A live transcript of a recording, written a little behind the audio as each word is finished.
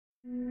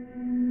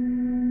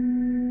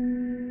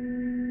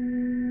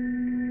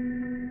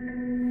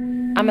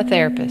I'm a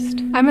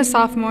therapist. I'm a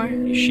sophomore.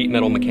 Sheet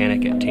metal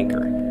mechanic at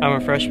Tinker. I'm a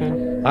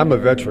freshman. I'm a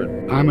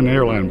veteran. I'm an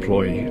airline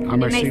employee.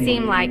 It may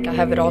seem like I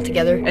have it all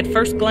together. At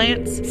first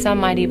glance, some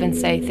might even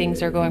say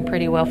things are going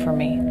pretty well for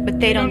me.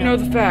 But they don't know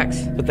the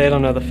facts. But they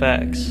don't know the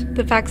facts.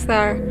 The facts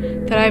are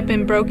that I've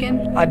been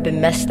broken. I've been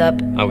messed up.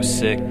 I was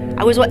sick.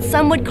 I was what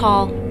some would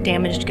call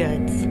damaged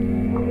goods.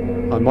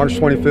 On March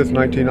 25th,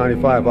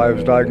 1995, I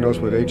was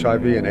diagnosed with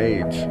HIV and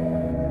AIDS.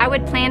 I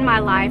would plan my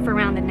life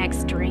around the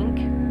next drink,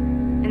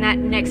 and that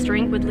next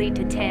drink would lead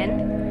to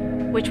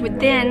 10, which would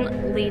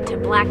then lead to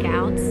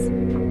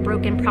blackouts,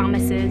 broken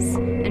promises,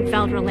 and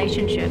failed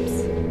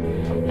relationships.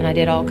 And I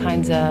did all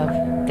kinds of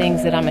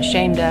things that I'm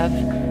ashamed of.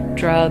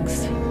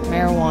 Drugs,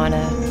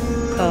 marijuana,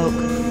 coke,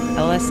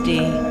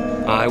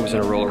 LSD. I was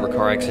in a rollover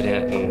car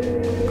accident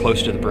and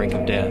close to the brink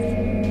of death.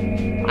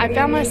 I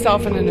found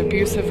myself in an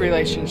abusive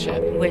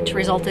relationship, which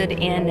resulted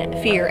in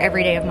fear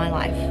every day of my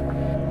life.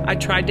 I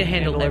tried to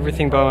handle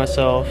everything by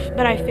myself,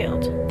 but I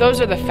failed.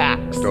 Those are the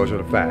facts. Those are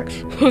the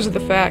facts. Those are the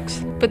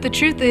facts. But the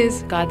truth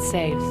is, God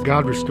saves.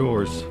 God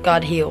restores.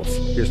 God heals.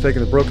 He has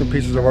taken the broken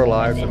pieces of our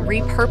lives and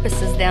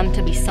repurposes them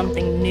to be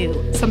something new.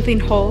 Something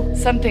whole.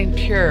 Something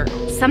pure.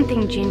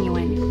 Something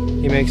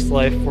genuine. He makes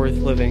life worth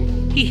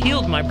living. He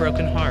healed my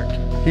broken heart.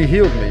 He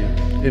healed me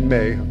in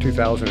May of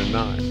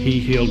 2009. He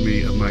healed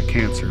me of my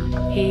cancer.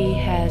 He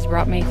has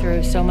brought me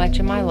through so much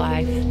in my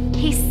life.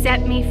 He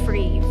set me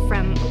free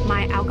from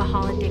my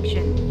alcohol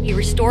addiction. He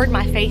restored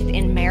my faith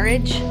in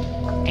marriage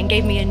and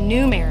gave me a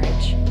new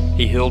marriage.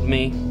 He healed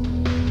me,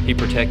 He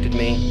protected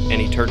me,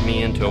 and He turned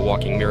me into a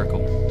walking miracle.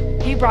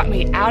 He brought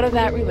me out of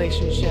that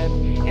relationship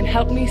and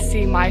helped me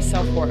see my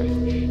self-worth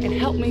and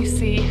helped me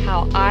see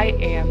how I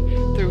am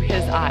through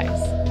His eyes.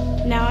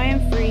 Now I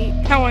am free.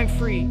 Now I'm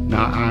free.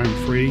 Now I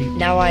am free.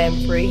 Now I am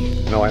free.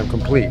 Now I am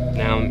complete.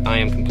 Now I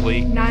am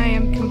complete. Now I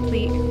am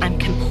complete. I'm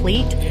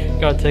complete.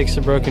 God takes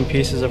the broken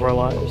pieces of our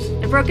lives.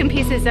 The broken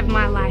pieces of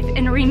my life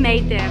and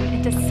remade them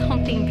into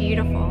something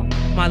beautiful.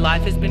 My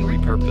life has been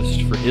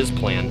repurposed for His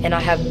plan. And I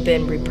have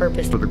been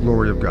repurposed for the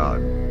glory of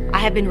God. I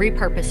have been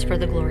repurposed for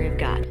the glory of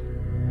God.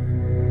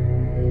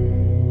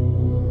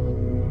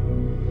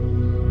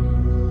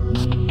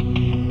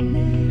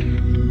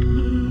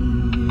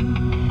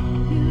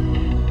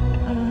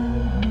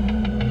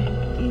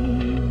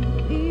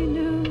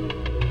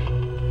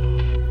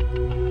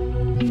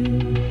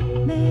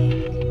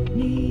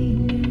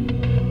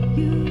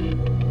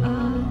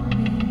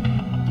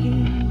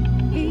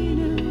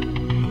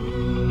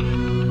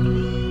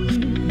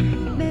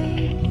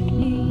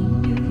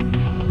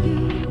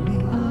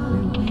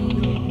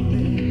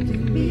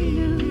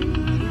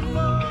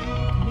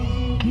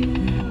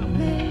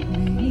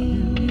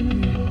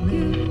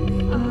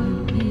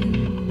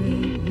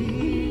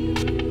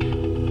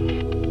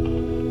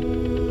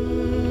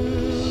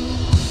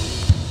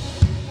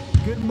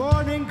 Good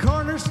morning,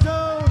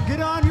 Cornerstone.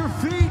 Get on your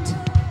feet.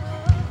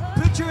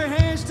 Put your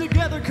hands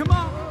together. Come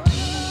on.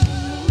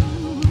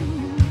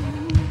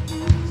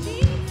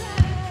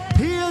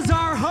 He is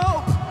our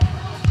hope.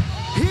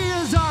 He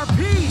is our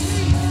peace.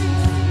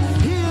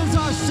 He is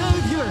our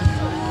Savior.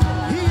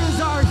 He is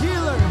our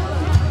healer.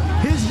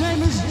 His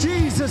name is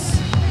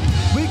Jesus.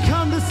 We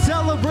come to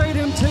celebrate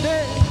Him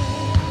today.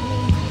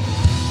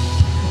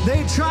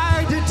 They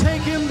tried to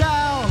take Him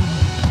down.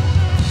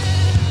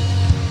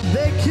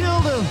 They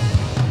killed Him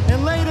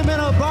and laid Him in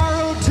a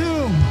borrowed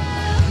tomb.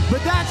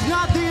 But that's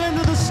not the end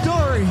of the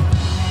story,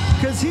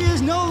 because He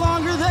is no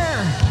longer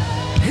there.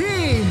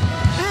 He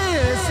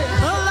is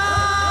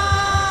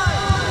alive.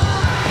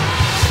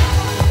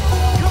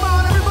 Come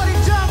on, everybody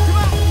jump, come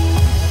on.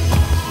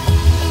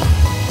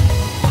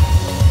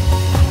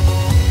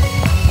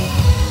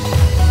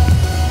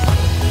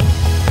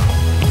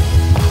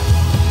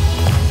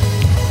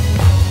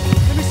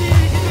 Let me see you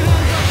get your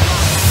hands up.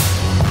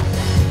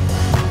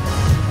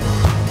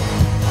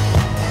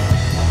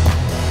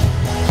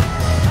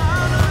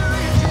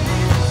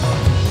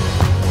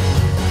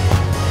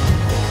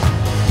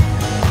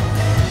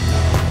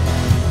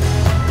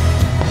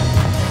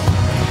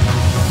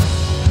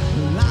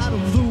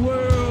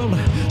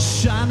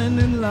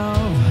 In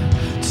love,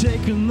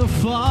 taking the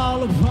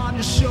fall upon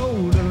your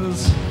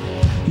shoulders.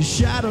 You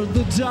shattered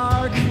the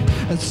dark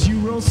as you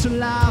rose to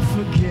life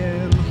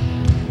again.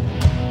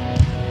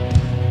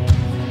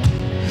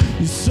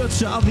 You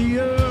search out the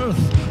earth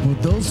for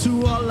those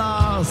who are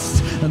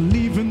lost, and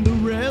leaving the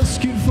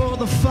rescued for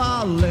the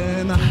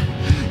fallen.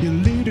 You're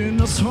leading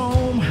us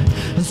home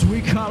as we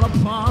call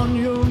upon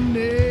your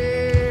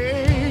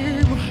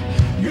name.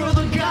 You're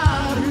the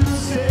God who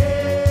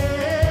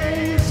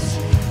saves.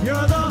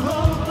 You're the hope.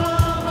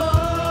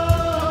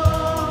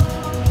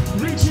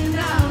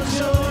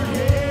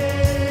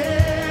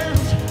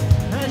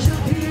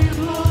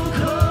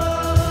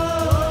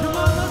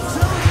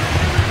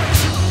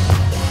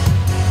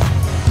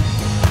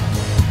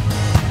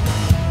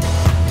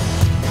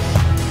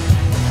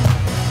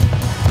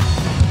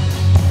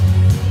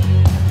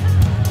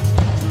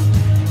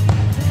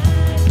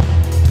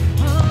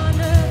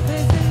 Honor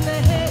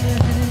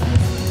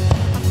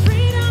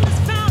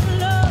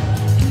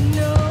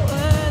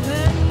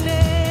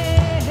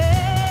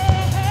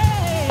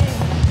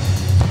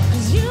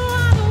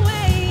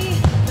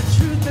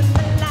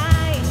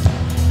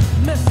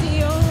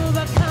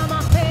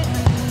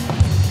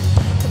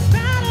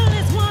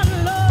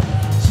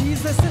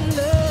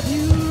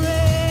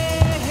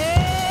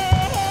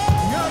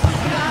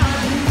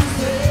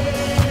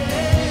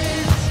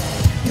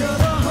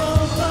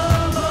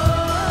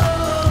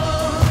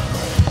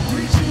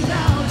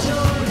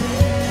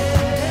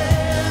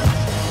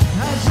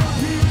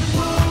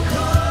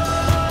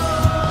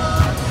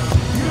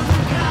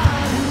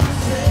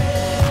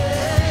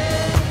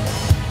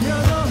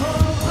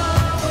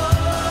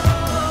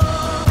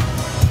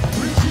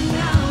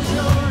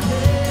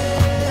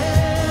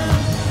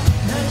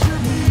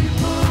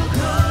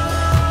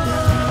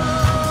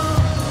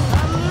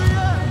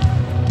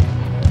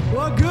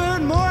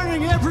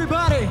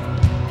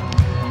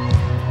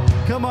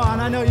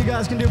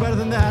guys can do better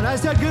than that. I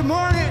said good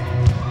morning.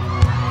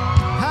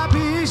 Happy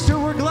Easter.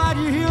 We're glad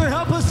you're here.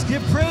 Help us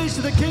give praise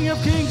to the King of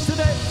Kings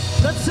today.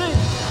 Let's sing.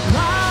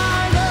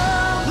 Light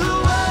of the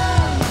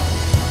world,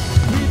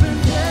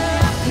 even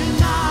death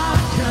cannot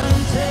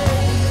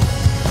contain.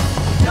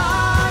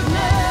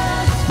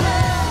 Darkness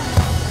fled,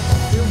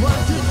 it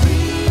was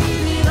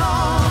defeated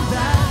on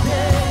that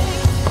day.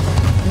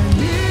 And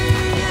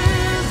He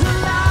is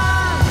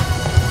alive,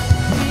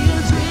 He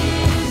is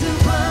risen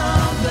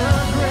from the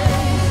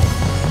grave.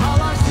 All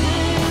our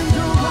sins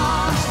are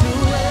washed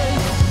away.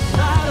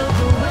 Light of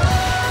the world.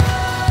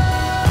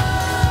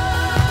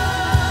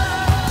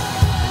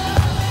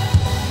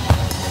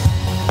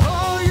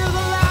 Oh, you're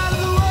the light of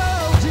the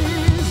world,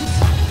 Jesus.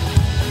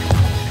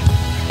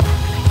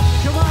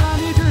 Come on, I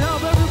need your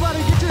help. Everybody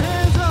get your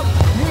hands up.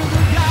 You're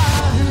the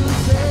God who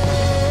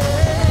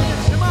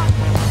saves. Come on.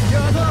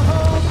 You're the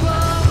hope of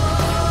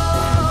all.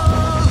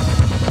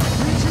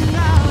 Reaching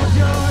out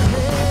your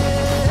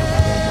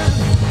hand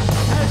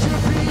as your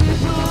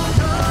people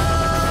go.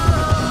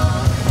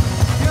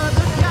 You're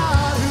the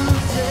God who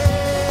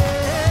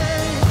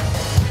saves.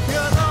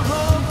 You're the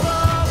hope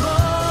of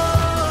all.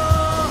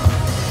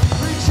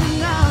 Reaching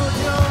out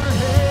your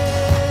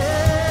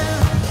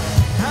hand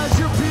as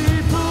your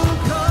people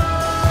go.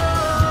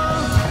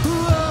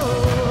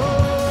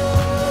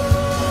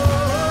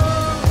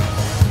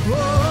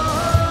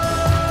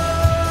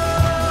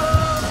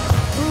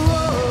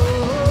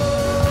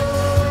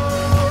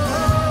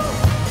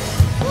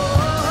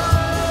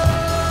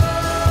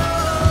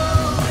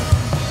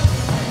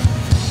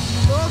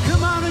 Oh,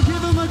 come on and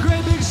give Him a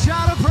great big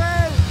shout of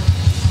praise.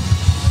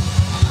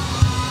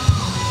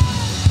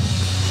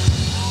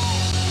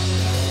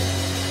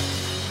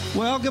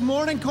 Well, good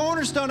morning,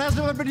 Cornerstone. How's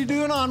everybody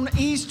doing on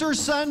Easter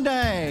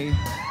Sunday?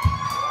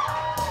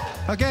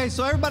 Okay,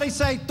 so everybody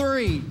say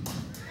 3.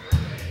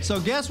 So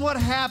guess what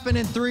happened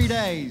in 3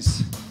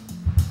 days?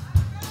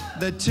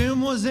 The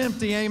tomb was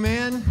empty,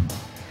 amen?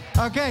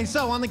 Okay,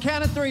 so on the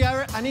count of 3,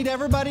 I need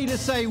everybody to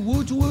say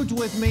woot woot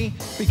with me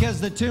because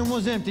the tomb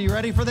was empty. You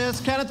ready for this?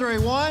 Count of 3.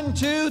 1,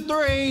 2,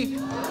 3.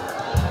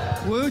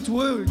 Woot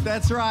woot,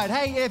 that's right.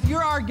 Hey, if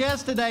you're our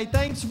guest today,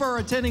 thanks for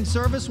attending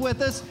service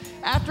with us.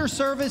 After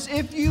service,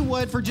 if you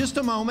would, for just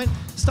a moment,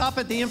 stop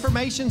at the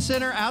information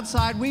center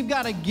outside. We've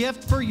got a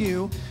gift for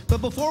you. But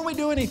before we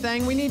do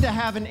anything, we need to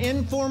have an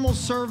informal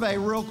survey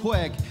real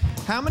quick.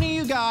 How many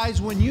of you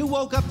guys, when you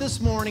woke up this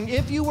morning,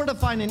 if you were to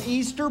find an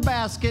Easter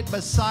basket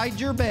beside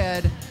your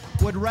bed,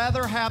 would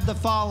rather have the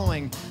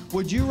following?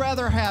 Would you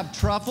rather have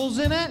truffles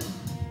in it?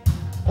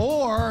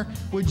 Or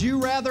would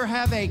you rather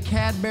have a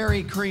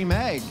Cadbury cream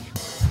egg?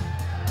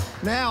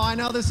 Now, I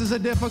know this is a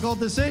difficult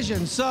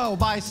decision, so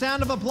by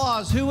sound of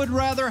applause, who would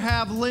rather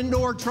have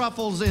Lindor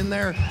truffles in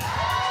there?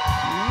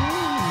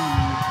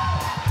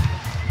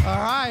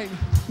 All right,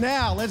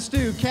 now let's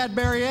do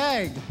Cadbury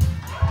egg.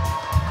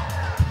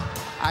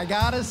 I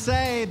gotta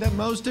say that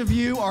most of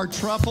you are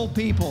truffle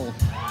people.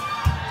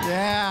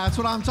 Yeah, that's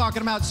what I'm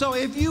talking about. So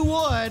if you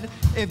would,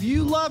 if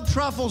you love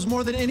truffles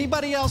more than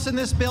anybody else in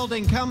this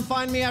building, come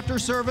find me after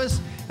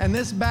service, and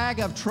this bag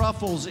of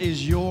truffles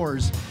is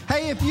yours.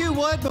 Hey, if you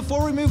would,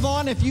 before we move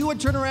on, if you would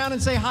turn around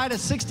and say hi to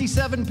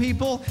 67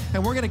 people,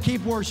 and we're going to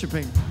keep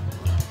worshiping.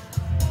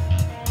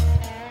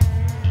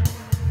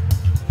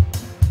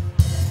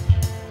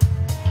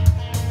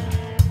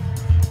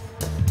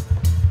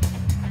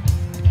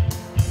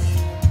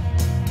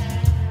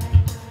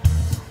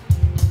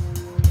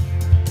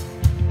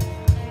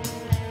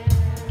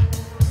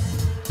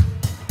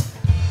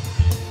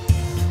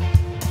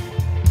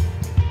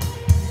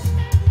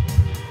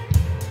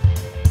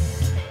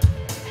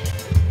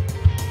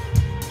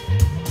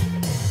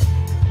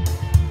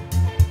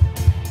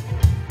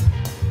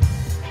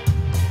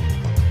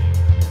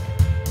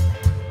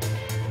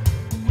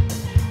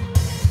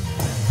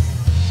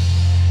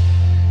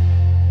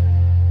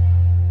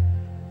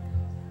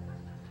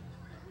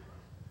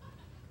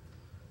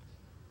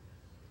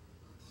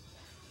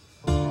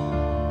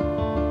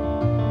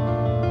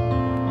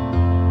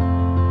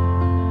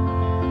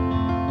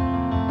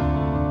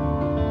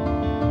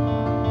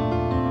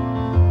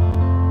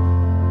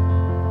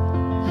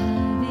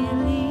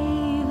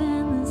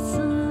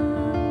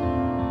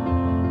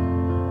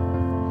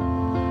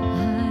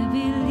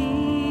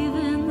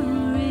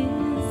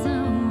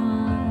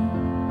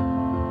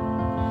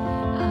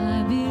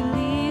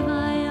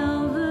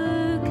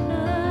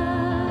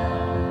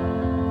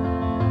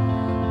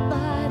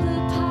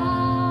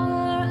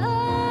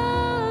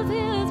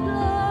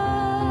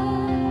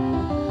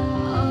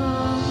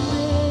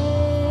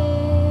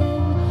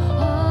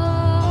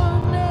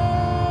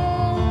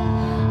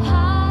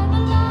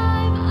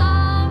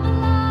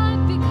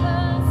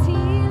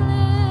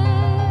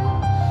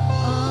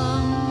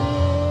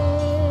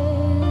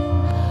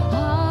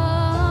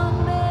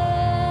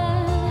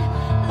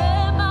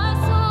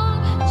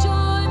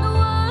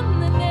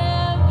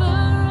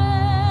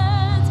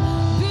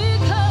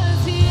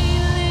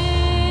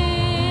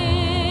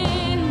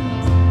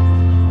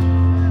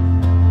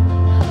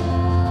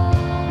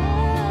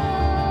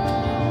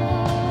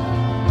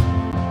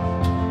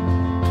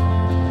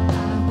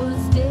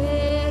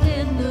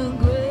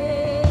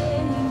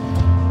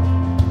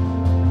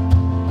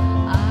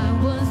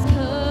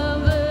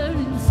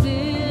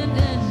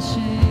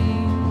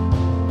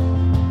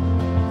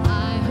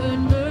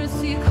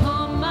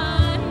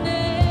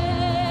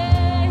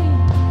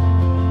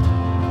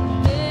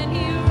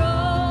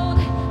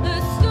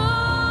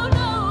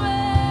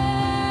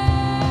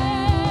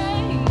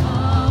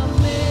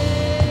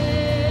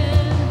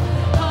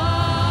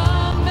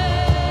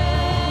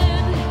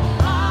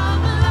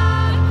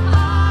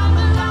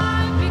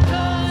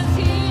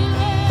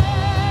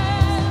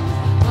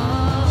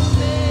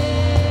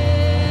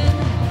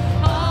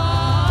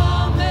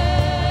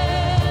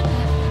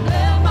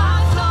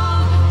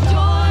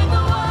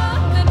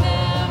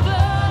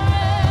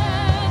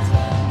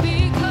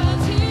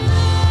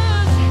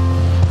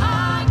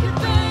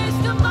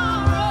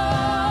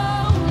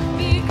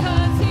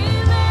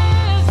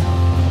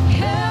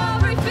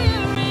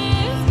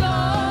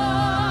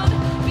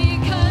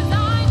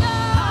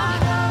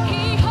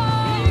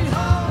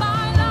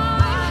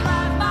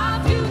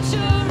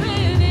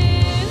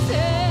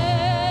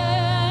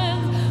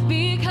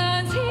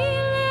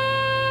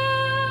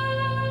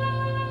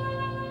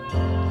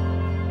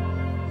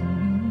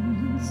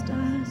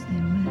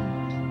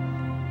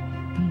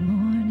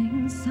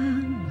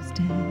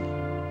 dead.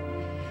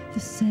 The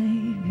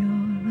Savior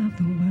of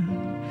the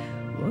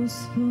world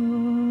was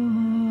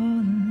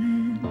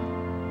fallen.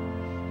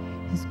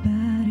 His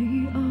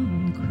body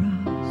on the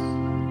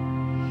cross,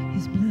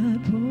 his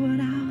blood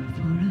poured out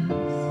for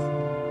us.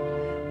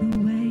 The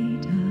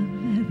weight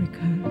of every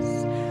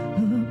curse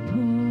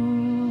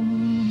upon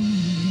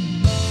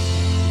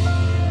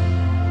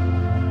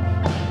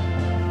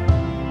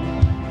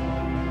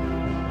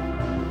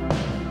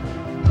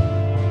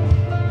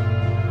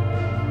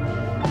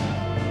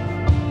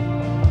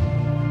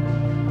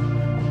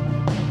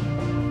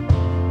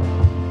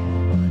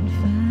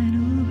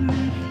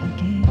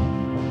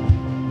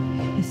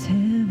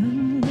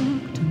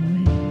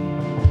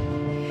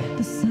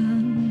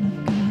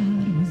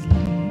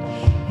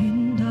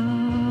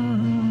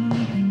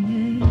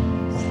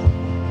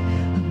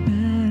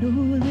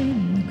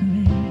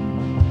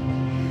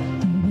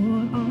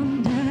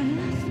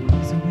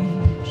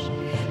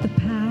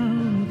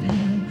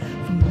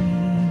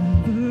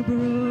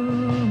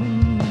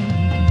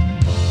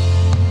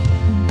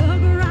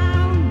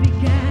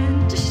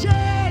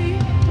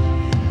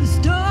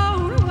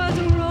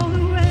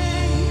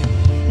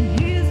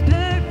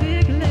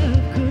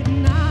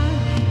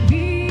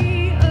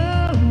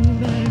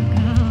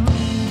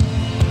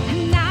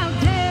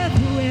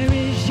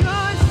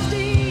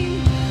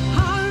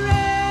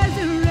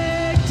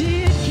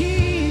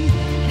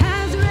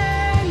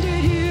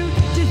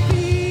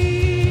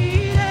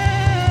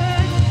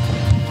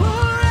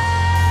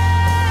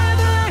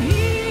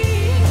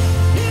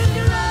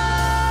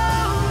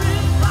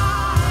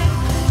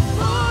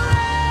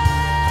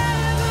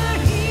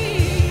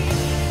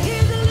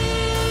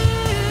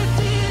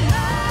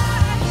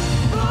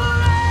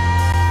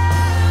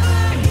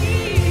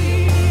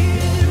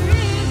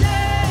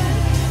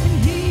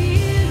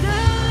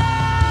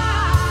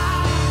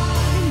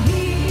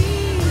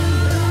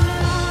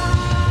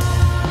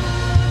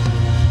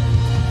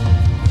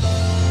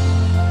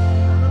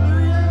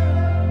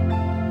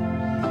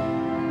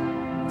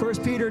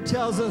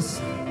tells us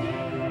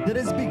that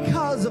it's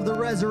because of the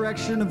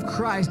resurrection of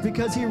Christ,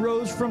 because he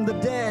rose from the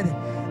dead,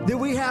 that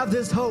we have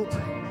this hope,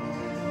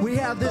 we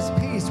have this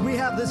peace, we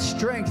have this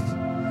strength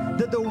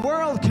that the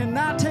world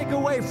cannot take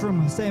away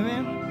from us.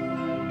 Amen.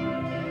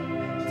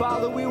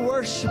 Father, we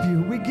worship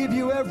you. We give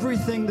you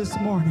everything this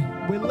morning.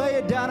 We lay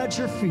it down at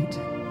your feet.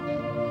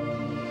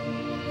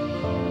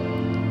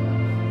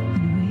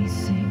 And we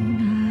sing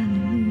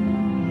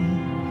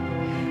hallelujah.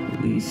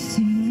 We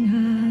sing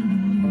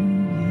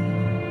hallelujah.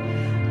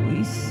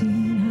 We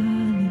sing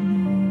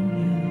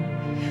hallelujah.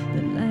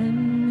 The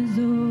Lamb is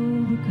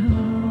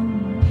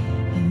overcome.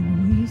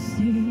 And we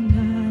sing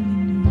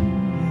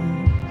hallelujah.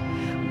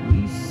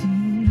 We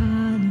sing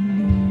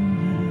hallelujah.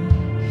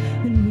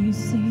 And we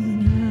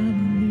sing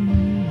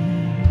hallelujah.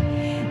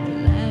 The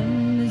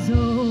Lamb is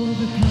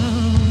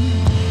overcome.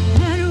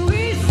 And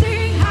we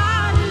sing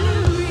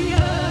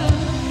hallelujah.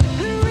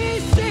 And we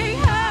sing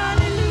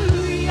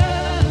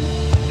hallelujah.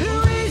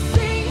 And we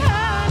sing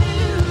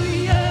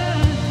hallelujah.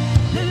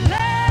 The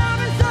Lamb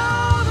is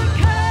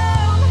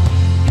overcome.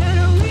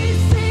 And we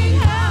sing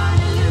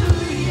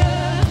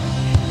hallelujah.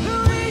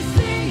 And we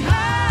sing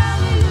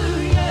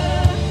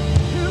hallelujah.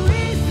 And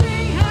we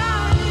sing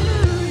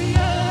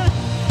hallelujah.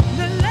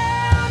 The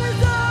Lamb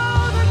is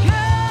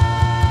overcome.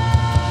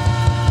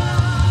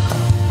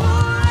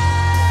 Forever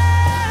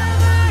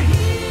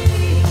he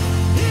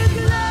is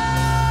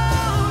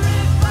glorified.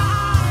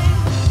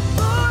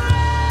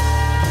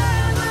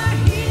 Forever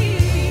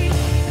he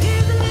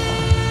is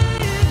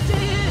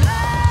lifted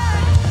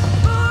high.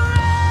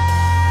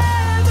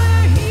 Forever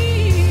he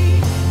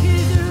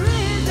is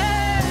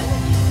risen,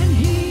 and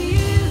he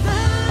is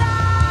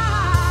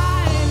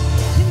alive,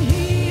 and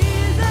he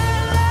is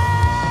alive.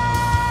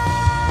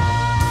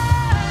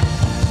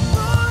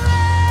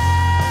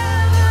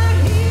 Forever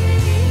he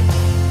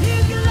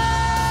is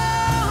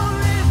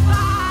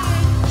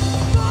glorified.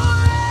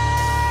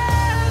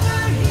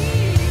 Forever he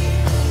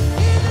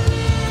is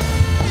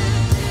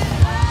lifted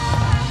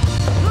high.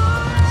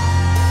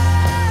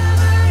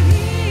 Forever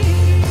he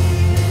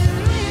is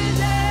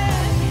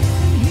risen,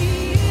 and he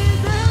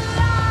is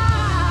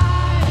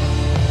alive,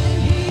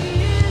 and he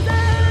is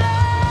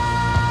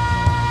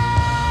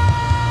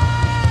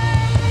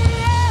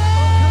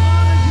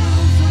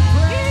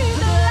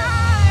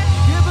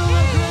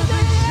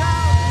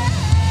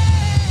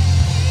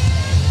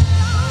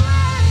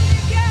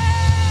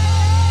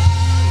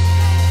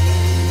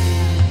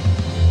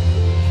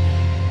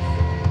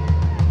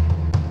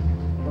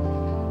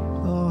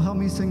Oh, help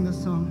me sing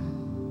this song.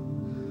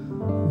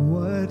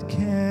 What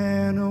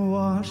can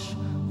wash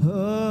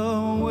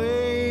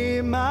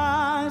away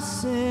my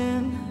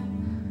sin?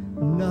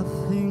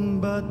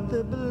 Nothing but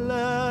the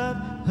blood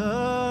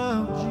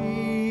of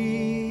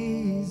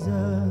Jesus.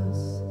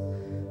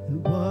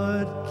 And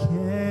what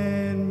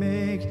can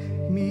make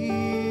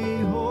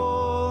me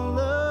whole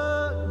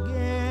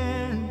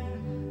again?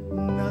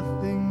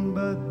 Nothing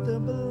but the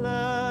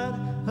blood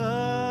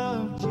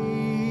of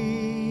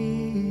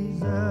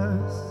Jesus.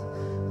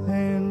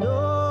 And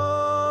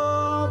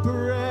oh,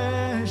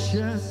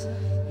 precious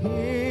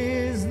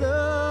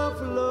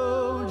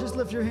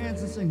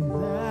Sing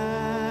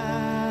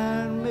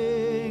that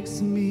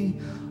makes me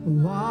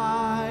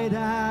white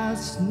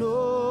as snow.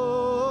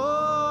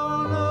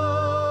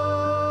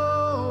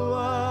 No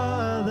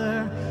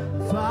other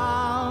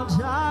fount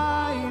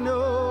I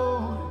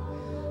know,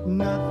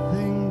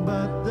 nothing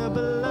but the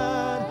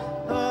blood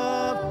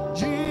of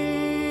Jesus.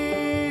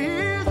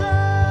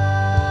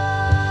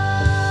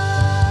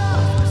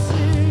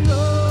 Sing,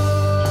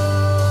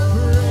 oh,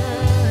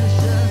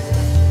 precious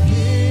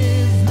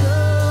is the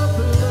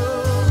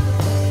blood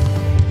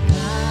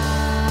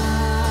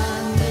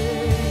that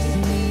makes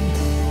me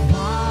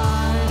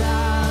white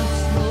as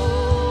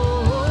snow.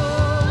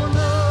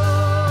 No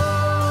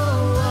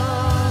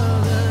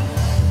other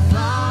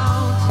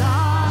fount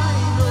I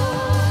know,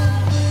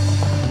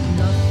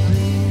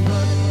 nothing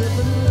but the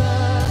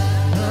blood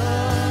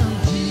of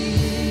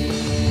Jesus.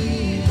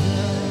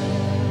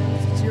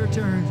 It's your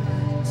turn.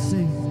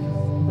 Sing.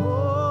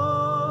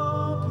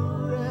 Oh,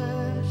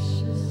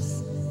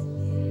 precious.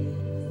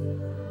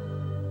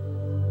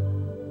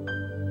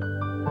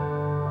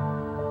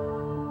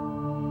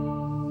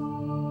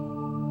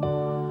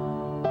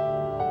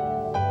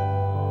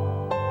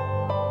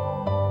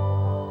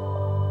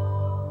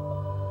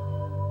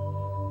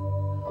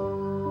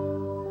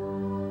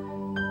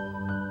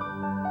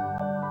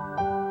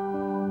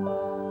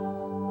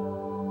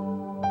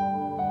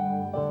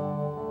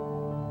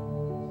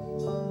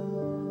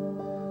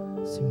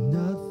 Sing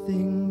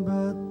nothing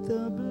but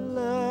the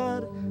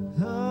blood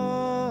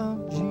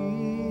of Jesus.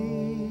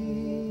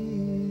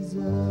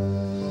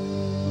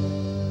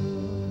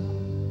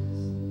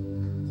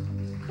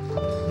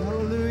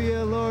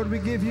 Hallelujah, Lord, we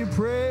give you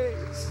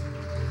praise.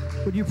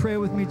 Would you pray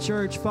with me,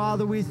 church?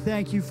 Father, we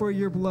thank you for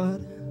your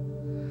blood.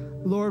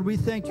 Lord, we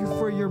thank you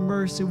for your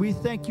mercy. We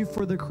thank you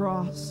for the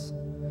cross.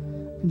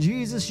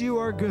 Jesus, you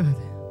are good.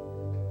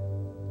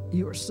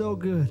 You are so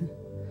good.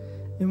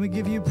 And we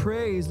give you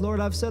praise. Lord,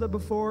 I've said it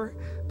before,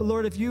 but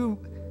Lord, if you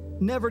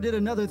never did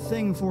another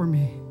thing for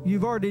me,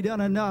 you've already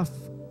done enough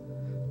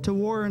to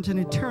warrant an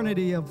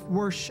eternity of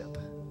worship,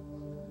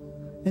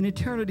 an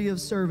eternity of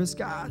service,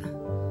 God.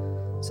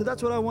 So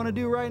that's what I want to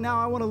do right now.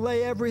 I want to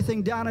lay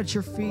everything down at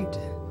your feet,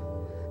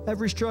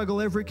 every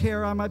struggle, every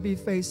care I might be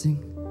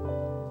facing.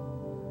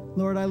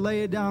 Lord, I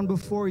lay it down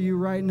before you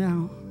right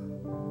now.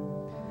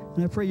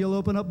 And I pray you'll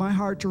open up my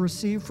heart to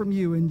receive from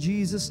you in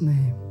Jesus'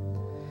 name.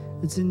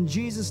 It's in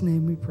Jesus'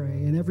 name we pray.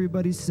 And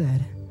everybody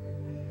said,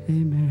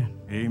 amen.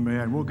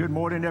 Amen. Well, good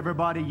morning,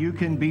 everybody. You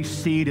can be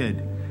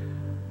seated.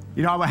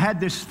 You know, I had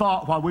this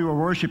thought while we were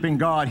worshiping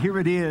God. Here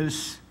it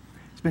is.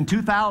 It's been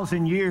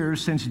 2,000 years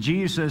since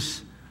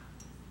Jesus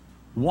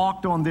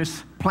walked on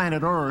this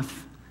planet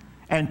Earth.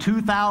 And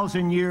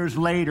 2,000 years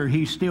later,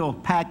 he's still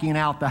packing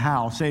out the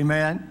house.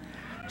 Amen.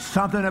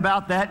 Something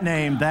about that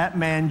name, that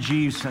man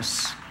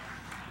Jesus.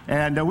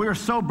 And we are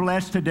so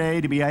blessed today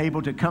to be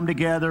able to come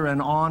together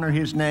and honor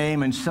his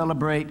name and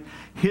celebrate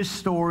his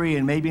story,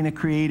 and maybe in a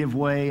creative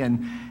way. And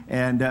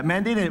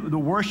man, the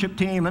worship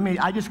team,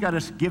 I just got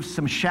to give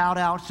some shout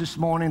outs this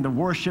morning. The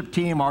worship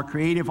team, our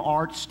creative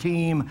arts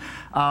team,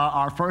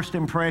 our First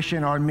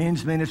Impression, our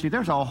men's ministry.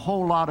 There's a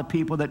whole lot of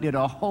people that did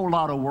a whole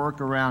lot of work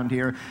around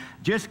here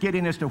just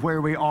getting us to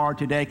where we are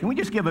today. Can we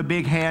just give a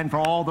big hand for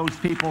all those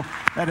people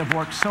that have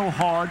worked so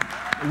hard?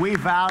 We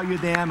value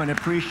them and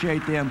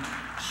appreciate them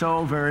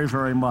so very,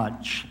 very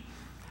much.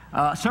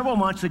 Several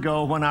months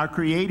ago, when our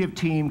creative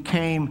team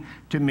came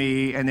to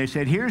me and they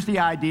said, here's the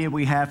idea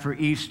we have for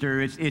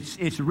Easter. It's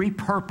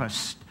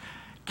repurposed.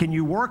 Can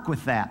you work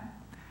with that?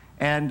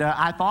 And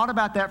I thought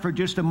about that for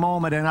just a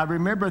moment, and I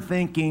remember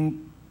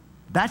thinking,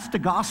 that's the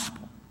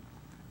gospel.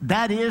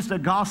 That is the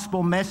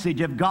gospel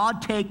message of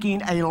God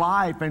taking a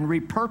life and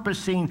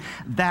repurposing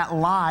that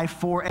life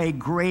for a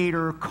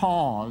greater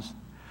cause.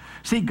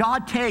 See,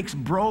 God takes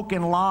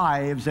broken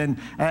lives and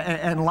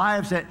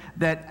lives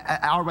that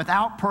are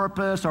without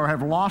purpose or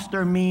have lost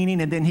their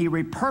meaning, and then he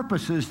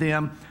repurposes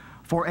them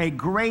for a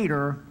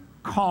greater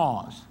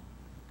cause.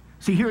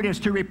 See, here it is.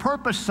 To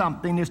repurpose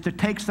something is to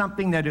take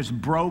something that is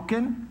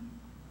broken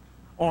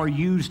or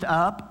used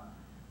up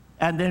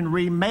and then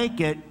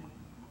remake it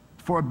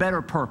for a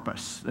better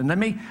purpose. And let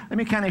me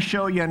kind of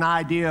show you an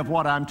idea of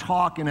what I'm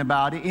talking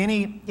about.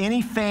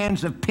 Any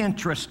fans of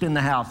Pinterest in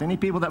the house? Any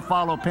people that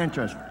follow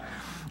Pinterest?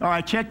 All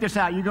right, check this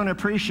out. You're going to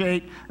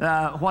appreciate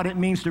what it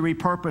means to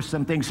repurpose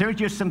some things. Here's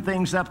just some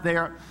things up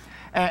there.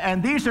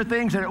 And these are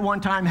things that at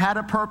one time had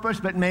a purpose,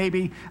 but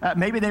maybe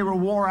they were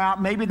wore out,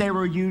 maybe they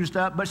were used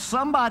up, but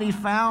somebody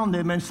found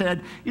them and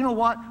said, you know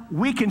what,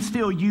 we can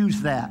still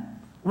use that.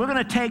 We're going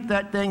to take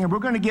that thing and we're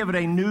going to give it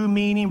a new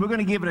meaning. We're going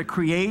to give it a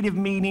creative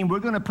meaning.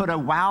 We're going to put a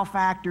wow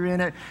factor in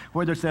it,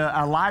 whether it's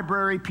a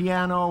library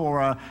piano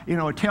or a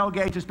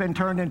tailgate that's been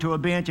turned into a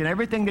bench, and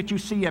everything that you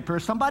see up here.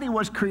 Somebody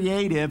was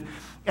creative,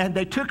 and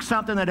they took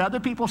something that other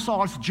people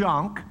saw as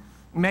junk,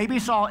 maybe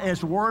saw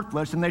as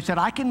worthless, and they said,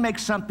 I can make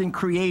something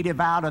creative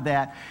out of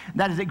that.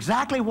 That is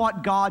exactly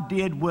what God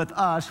did with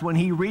us when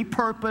he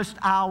repurposed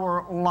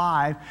our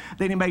life.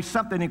 Then he made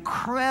something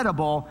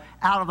incredible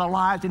out of the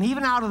lives and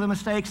even out of the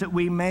mistakes that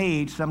we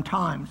made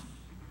sometimes.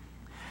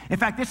 In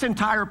fact, this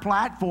entire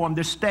platform,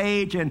 this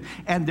stage and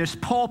this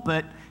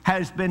pulpit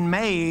has been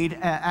made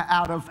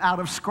out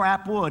of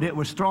scrap wood. It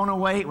was thrown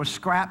away, it was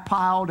scrap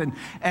piled,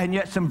 and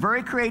yet some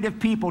very creative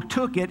people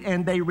took it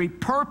and they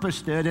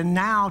repurposed it, and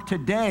now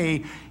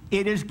today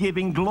it is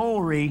giving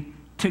glory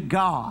to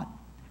God.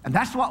 And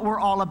that's what we're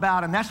all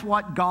about, and that's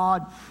what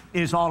God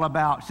is all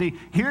about. See,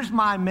 here's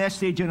my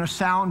message in a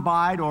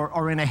soundbite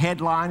or in a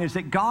headline, is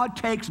that God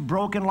takes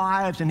broken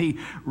lives and He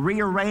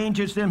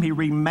rearranges them, He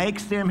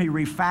remakes them, He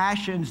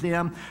refashions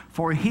them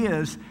for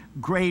His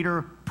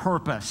greater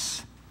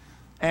purpose.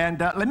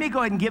 And let me go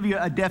ahead and give you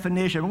a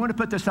definition. I'm going to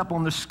put this up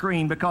on the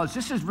screen because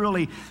this is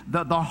really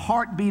the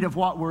heartbeat of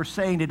what we're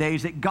saying today,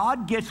 is that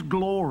God gets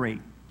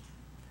glory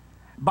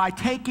by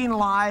taking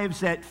lives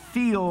that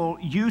feel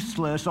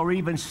useless or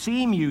even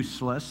seem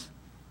useless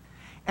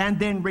and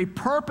then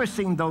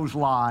repurposing those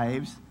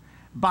lives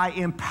by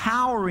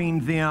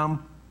empowering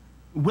them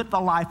with the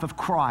life of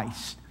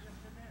Christ.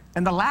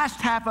 And the last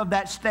half of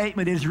that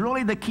statement is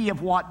really the key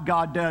of what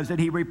God does, that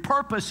He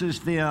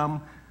repurposes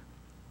them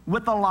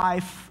with the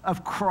life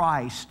of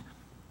Christ.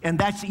 And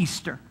that's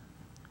Easter.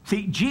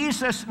 See,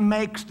 Jesus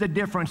makes the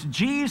difference.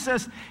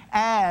 Jesus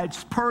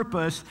adds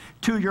purpose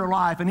to your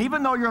life. And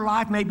even though your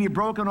life may be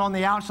broken on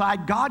the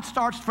outside, God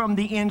starts from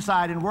the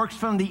inside and works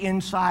from the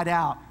inside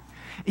out.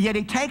 Yet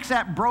He takes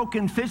that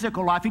broken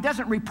physical life. He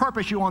doesn't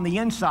repurpose you on the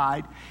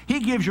inside.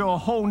 He gives you a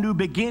whole new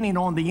beginning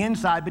on the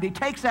inside. But He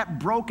takes that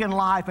broken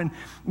life and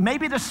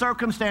maybe the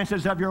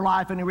circumstances of your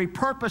life, and He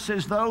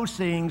repurposes those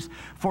things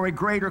for a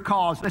greater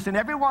cause. Listen,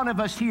 every one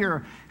of us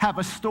here have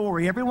a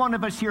story. Every one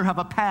of us here have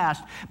a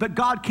past. But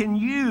God can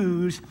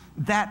use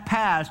that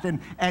past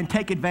and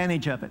take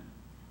advantage of it.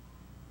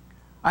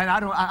 And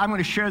I'm going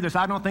to share this.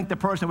 I don't think the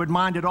person would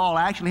mind at all.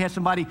 I actually had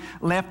somebody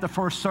left the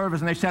first service,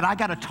 and they said, I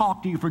got to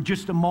talk to you for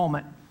just a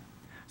moment.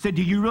 I said,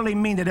 do you really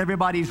mean that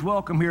everybody's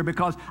welcome here?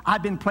 Because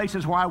I've been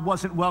places where I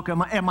wasn't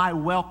welcome. Am I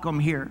welcome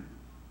here?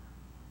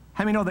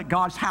 How many know that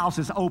God's house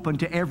is open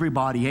to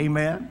everybody?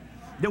 Amen?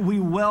 That we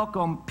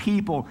welcome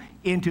people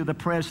into the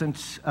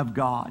presence of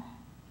God.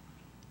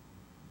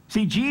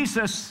 See,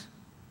 Jesus,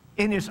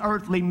 in His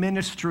earthly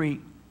ministry,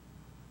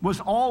 was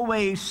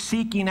always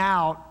seeking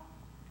out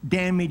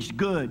damaged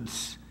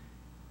goods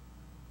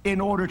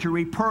in order to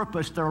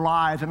repurpose their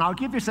lives. And I'll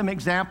give you some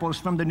examples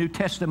from the New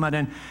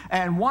Testament.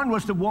 And one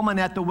was the woman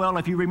at the well.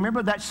 If you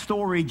remember that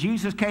story,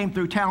 Jesus came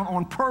through town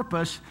on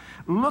purpose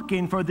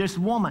looking for this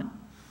woman.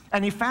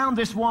 And He found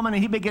this woman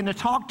and He began to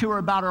talk to her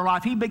about her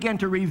life. He began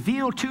to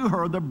reveal to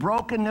her the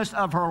brokenness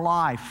of her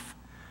life.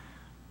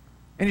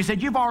 And He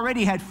said, you've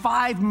already had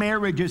 5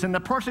 marriages, and the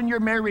person you're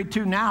married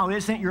to now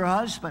isn't your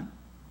husband.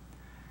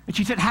 And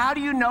she said, how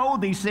do you know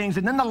these things?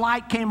 And then the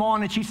light came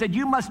on, and she said,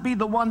 you must be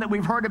the one that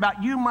we've heard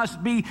about. You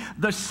must be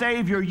the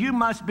Savior. You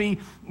must be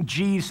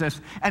Jesus.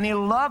 And He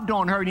loved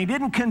on her, and He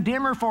didn't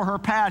condemn her for her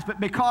past, but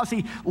because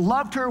He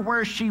loved her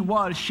where she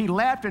was, she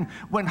left and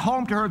went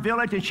home to her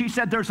village, and she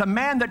said, there's a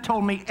man that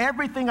told me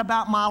everything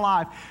about my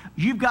life.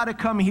 You've got to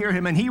come hear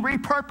him. And he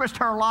repurposed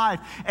her life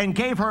and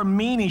gave her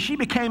meaning. She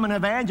became an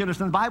evangelist,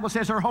 and the Bible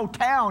says her whole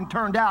town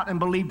turned out and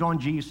believed on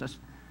Jesus.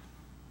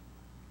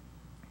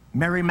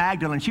 Mary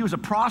Magdalene, she was a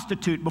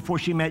prostitute before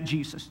she met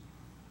Jesus.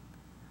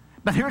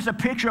 But here's a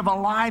picture of a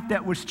life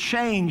that was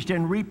changed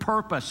and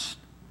repurposed.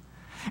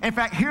 In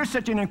fact, here's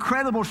such an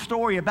incredible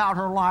story about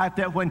her life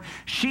that when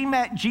she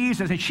met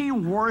Jesus and she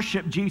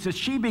worshiped Jesus,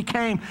 she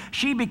became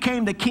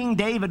the King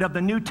David of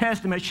the New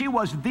Testament. She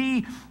was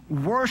the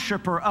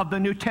worshiper of the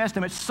New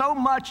Testament, so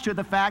much to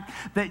the fact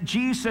that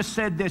Jesus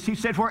said this. He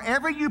said,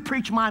 wherever you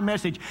preach my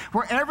message,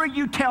 wherever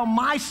you tell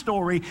my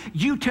story,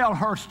 you tell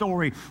her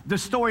story, the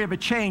story of a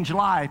changed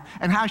life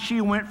and how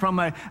she went from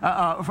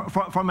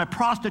a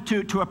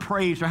prostitute to a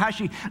praiser, how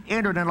she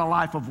entered in a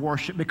life of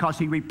worship because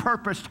He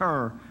repurposed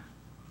her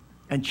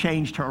and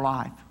changed her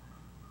life.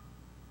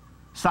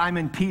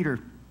 Simon Peter,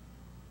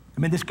 I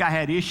mean, this guy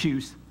had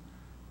issues.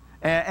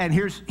 And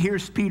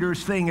here's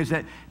Peter's thing, is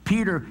that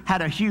Peter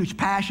had a huge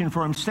passion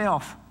for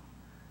himself.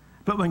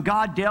 But when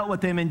God dealt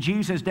with him and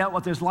Jesus dealt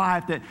with his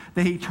life, that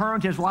he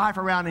turned his life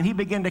around and he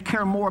began to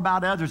care more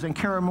about others and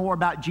care more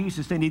about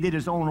Jesus than he did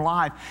his own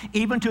life.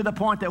 Even to the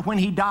point that when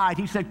he died,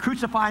 he said,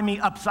 crucify me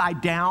upside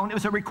down. It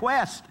was a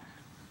request.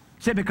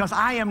 He said, because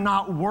I am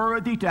not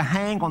worthy to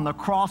hang on the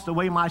cross the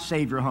way my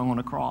Savior hung on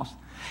the cross.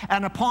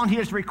 And upon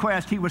his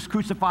request, he was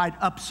crucified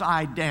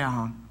upside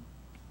down.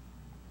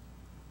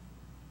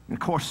 And of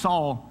course,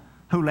 Saul,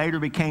 who later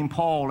became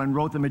Paul and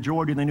wrote the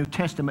majority of the New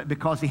Testament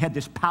because he had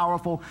this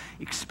powerful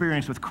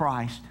experience with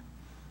Christ.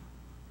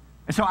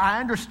 And so I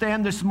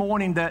understand this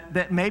morning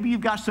that maybe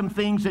you've got some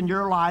things in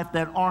your life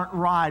that aren't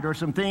right, or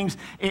some things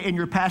in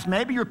your past.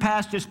 Maybe your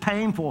past is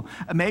painful.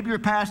 Maybe your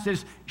past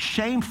is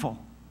shameful.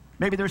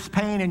 Maybe there's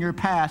pain in your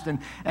past,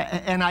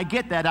 and I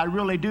get that, I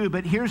really do.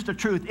 But here's the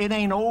truth. It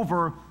ain't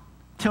over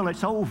till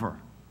it's over.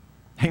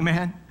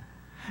 Amen?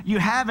 you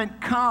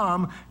haven't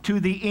come to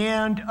the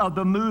end of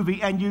the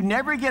movie, and you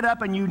never get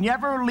up and you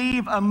never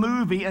leave a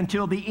movie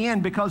until the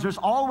end, because there's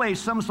always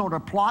some sort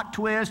of plot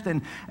twist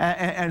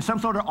and some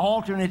sort of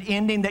alternate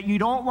ending that you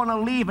don't want to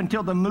leave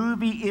until the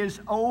movie is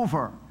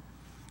over.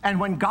 And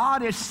when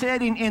God is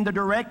sitting in the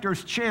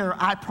director's chair,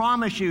 I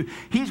promise you,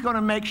 He's going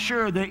to make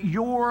sure that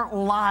your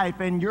life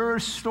and your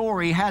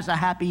story has a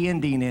happy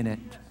ending in it.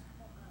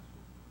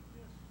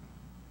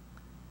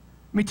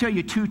 Let me tell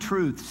you two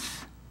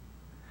truths,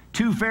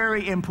 two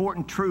very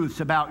important truths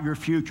about your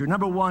future.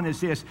 Number one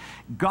is this: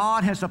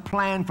 God has a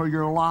plan for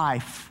your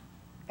life,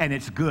 and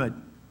it's good.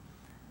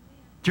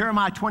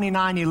 Jeremiah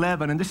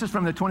 29:11, and this is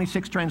from the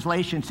 26th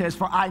translation, says,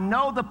 "For I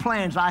know the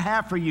plans I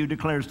have for you,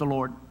 declares the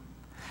Lord.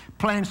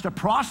 Plans to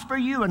prosper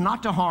you and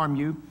not to harm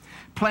you.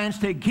 Plans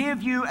to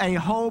give you a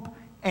hope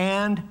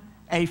and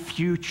a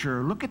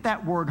future." Look at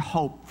that word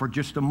hope for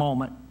just a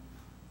moment.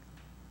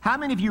 How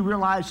many of you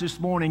realize this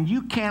morning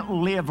you can't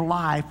live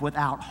life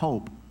without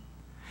hope?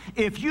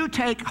 If you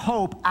take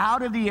hope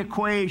out of the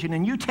equation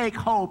and you take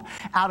hope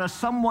out of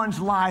someone's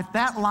life,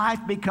 that life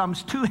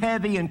becomes too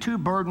heavy and too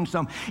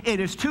burdensome.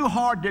 It is too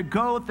hard to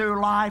go through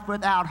life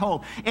without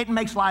hope. It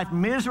makes life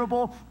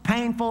miserable,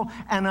 painful,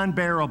 and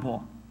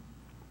unbearable.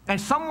 And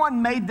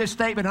someone made this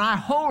statement, and I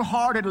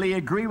wholeheartedly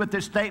agree with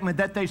this statement,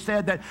 that they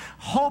said that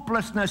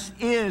hopelessness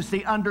is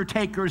the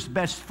undertaker's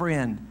best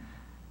friend.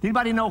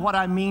 Anybody know what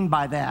I mean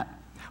by that?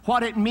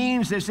 What it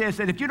means is this: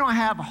 that if you don't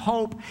have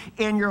hope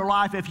in your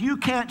life, if you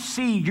can't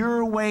see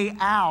your way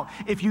out,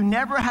 if you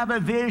never have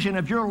a vision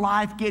of your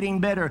life getting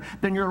better,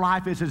 then your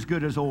life is as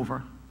good as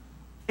over.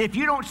 If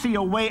you don't see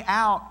a way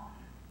out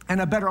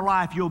and a better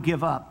life, you'll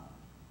give up.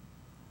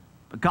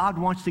 But God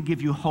wants to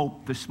give you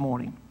hope this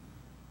morning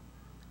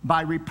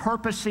by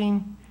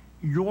repurposing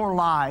your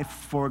life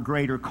for a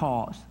greater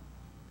cause.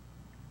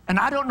 And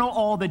I don't know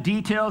all the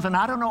details, and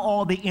I don't know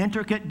all the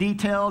intricate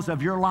details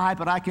of your life,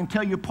 but I can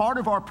tell you part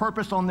of our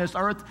purpose on this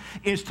earth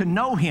is to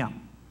know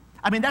Him.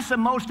 I mean, that's the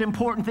most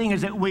important thing,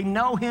 is that we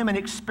know Him and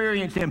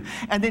experience Him.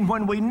 And then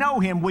when we know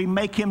Him, we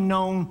make Him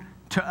known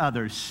to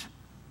others,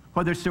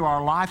 whether it's through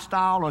our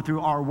lifestyle or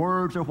through our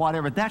words or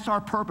whatever. That's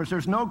our purpose.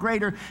 There's no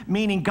greater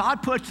meaning.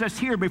 God puts us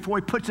here before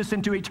He puts us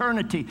into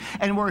eternity.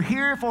 And we're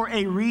here for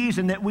a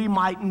reason, that we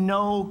might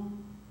know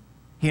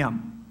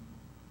Him.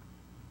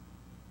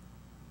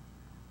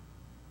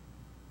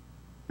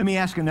 Let me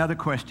ask another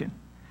question.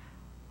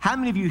 How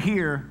many of you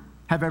here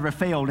have ever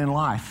failed in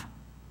life?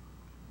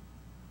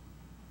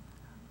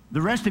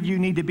 The rest of you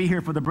need to be here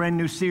for the brand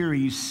new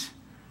series.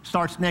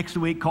 Starts next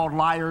week, called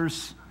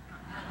Liars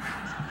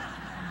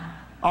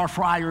Are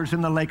Friars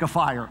in the Lake of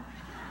Fire.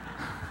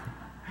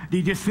 Do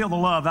you just feel the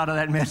love out of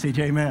that message?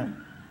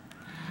 Amen.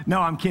 No,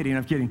 I'm kidding.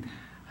 I'm kidding.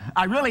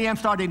 I really am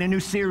starting a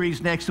new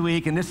series next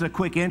week, and this is a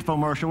quick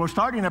infomercial. We're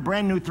starting a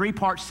brand new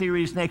 3-part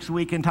series next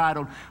week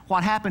entitled,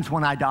 What Happens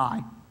When I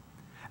Die?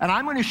 And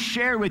I'm going to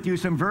share with you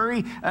some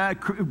very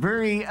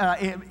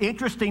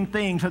interesting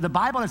things. So the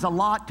Bible has a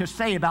lot to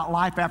say about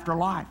life after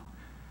life.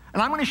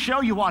 And I'm going to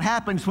show you what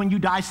happens when you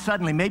die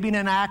suddenly, maybe in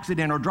an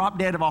accident or drop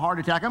dead of a heart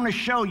attack. I'm going to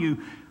show you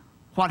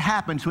what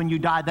happens when you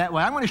die that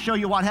way. I'm going to show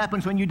you what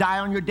happens when you die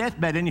on your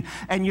deathbed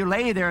and you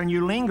lay there and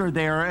you linger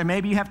there, and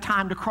maybe you have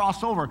time to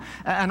cross over.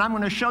 And I'm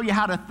going to show you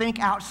how to think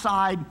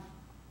outside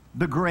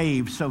the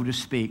grave, so to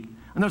speak.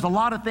 And there's a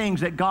lot of things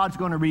that God's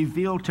going to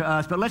reveal to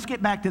us. But let's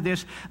get back to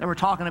this that we're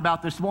talking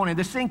about this morning,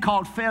 this thing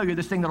called failure,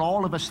 this thing that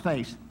all of us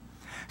face.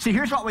 See,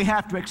 here's what we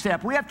have to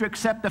accept. We have to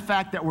accept the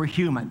fact that we're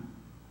human,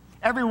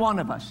 every one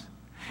of us.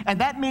 And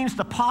that means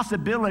the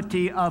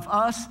possibility of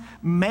us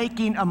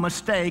making a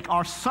mistake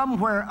are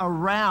somewhere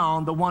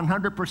around the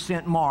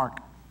 100% mark.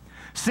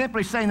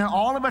 Simply saying that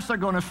all of us are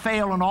going to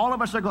fail and all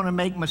of us are going to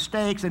make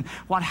mistakes. And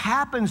what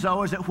happens,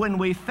 though, is that when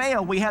we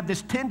fail, we have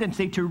this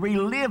tendency to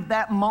relive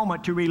that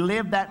moment, to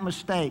relive that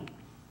mistake.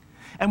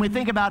 And we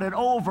think about it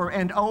over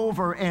and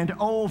over and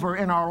over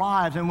in our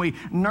lives, and we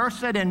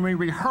nurse it and we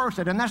rehearse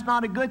it, and that's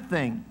not a good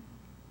thing.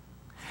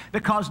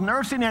 Because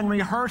nursing and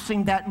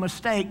rehearsing that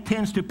mistake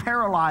tends to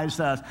paralyze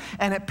us.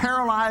 And it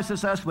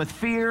paralyzes us with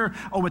fear,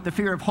 or with the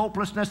fear of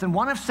hopelessness. And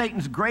one of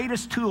Satan's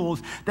greatest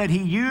tools that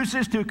he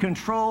uses to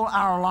control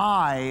our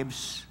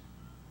lives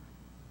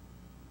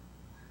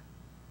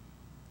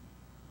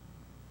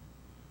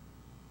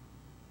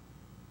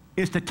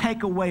is to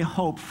take away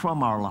hope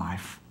from our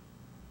life.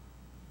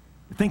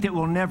 To think that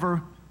we'll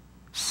never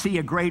see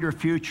a greater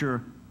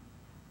future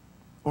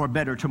or a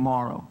better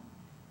tomorrow.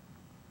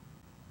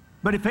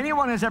 But if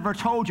anyone has ever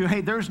told you,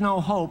 hey, there's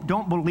no hope,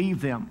 don't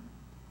believe them.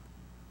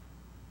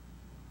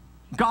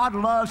 God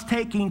loves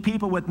taking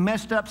people with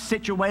messed up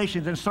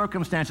situations and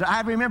circumstances.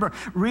 I remember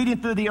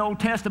reading through the Old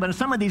Testament, and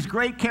some of these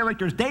great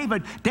characters.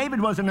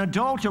 David was an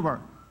adulterer.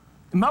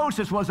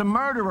 Moses was a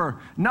murderer.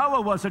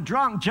 Noah was a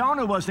drunk.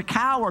 Jonah was a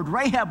coward.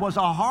 Rahab was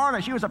a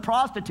harlot. She was a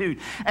prostitute.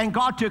 And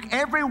God took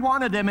every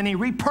one of them and He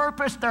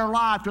repurposed their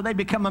lives till they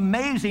become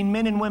amazing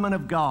men and women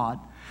of God.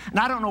 And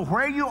I don't know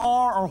where you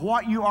are or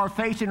what you are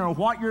facing or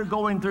what you're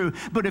going through,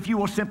 but if you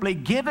will simply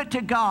give it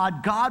to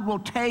God, God will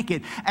take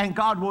it, and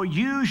God will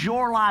use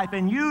your life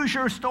and use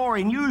your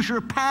story and use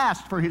your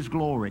past for His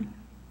glory.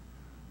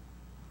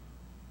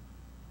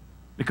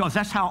 Because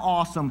that's how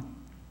awesome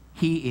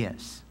He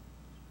is.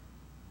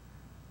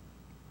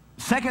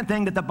 Second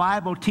thing that the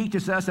Bible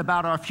teaches us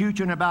about our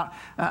future and about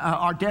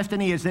our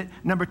destiny is that,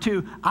 number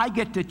 2, I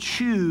get to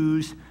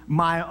choose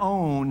my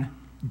own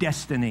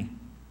destiny.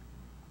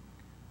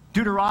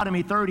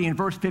 Deuteronomy 30 and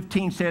verse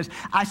 15 says,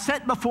 I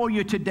set before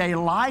you today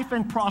life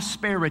and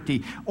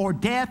prosperity, or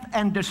death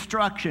and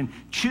destruction.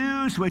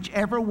 Choose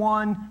whichever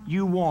one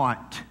you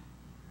want.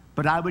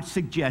 But I would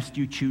suggest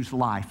you choose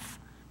life.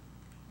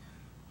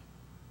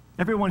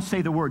 Everyone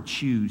say the word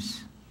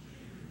choose.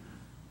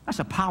 That's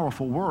a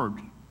powerful word.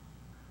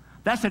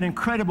 That's an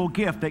incredible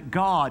gift that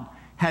God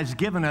has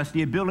given us,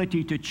 the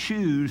ability to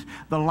choose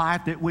the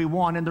life that we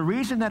want. And the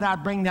reason that I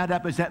bring that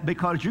up is that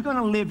because you're going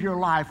to live your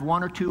life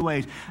one or two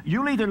ways.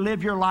 You'll either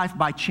live your life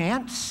by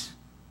chance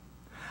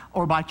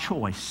or by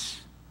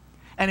choice.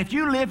 And if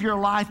you live your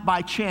life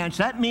by chance,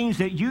 that means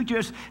that you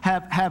just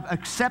have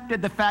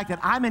accepted the fact that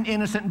I'm an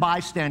innocent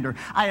bystander.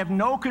 I have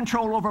no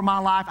control over my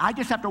life. I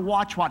just have to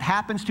watch what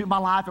happens to my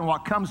life and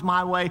what comes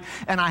my way,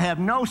 and I have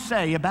no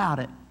say about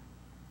it.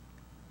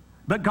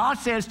 But God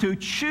says to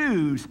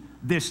choose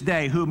this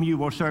day whom you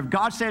will serve.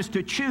 God says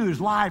to choose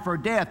life or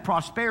death,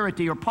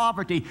 prosperity or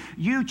poverty.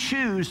 You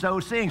choose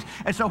those things.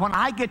 And so when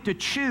I get to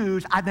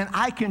choose, then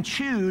I can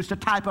choose the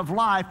type of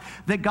life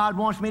that God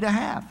wants me to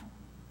have.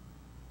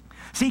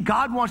 See,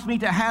 God wants me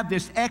to have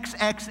this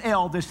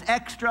XXL, this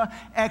extra,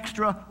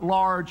 extra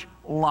large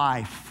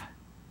life.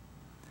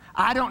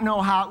 I don't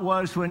know how it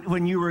was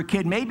when you were a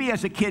kid. Maybe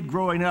as a kid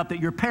growing up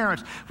that your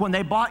parents, when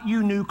they bought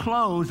you new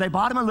clothes, they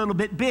bought them a little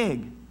bit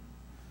big,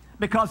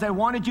 because they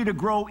wanted you to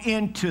grow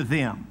into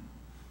them.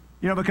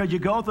 You know, because you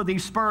go through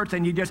these spurts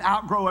and you just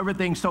outgrow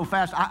everything so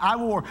fast. I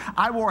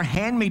wore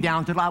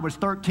hand-me-downs until I was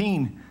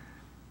 13.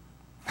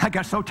 I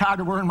got so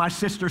tired of wearing my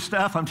sister's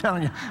stuff, I'm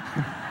telling you.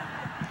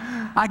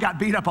 I got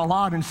beat up a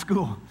lot in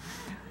school.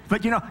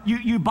 But you know,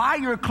 you buy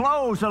your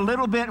clothes a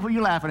little bit. What are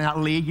you laughing at,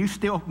 Lee? You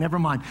still, never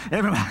mind.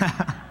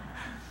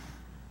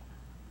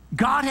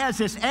 God has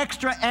this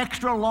extra,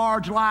 extra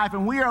large life,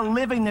 and we are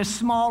living this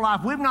small life.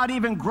 We've not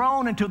even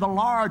grown into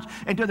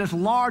this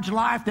large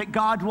life that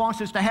God wants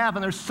us to have.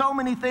 And there's so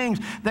many things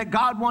that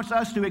God wants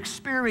us to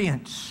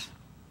experience.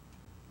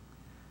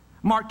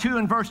 Mark 2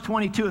 and verse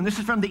 22, and this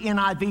is from the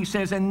NIV,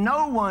 says, and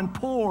no one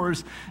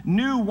pours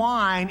new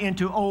wine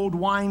into old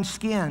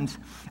wineskins.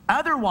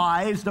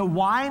 Otherwise, the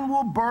wine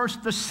will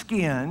burst the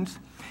skins,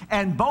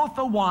 and both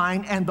the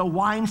wine and the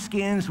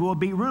wineskins will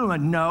be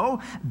ruined.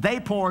 No, they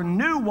pour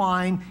new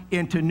wine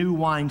into new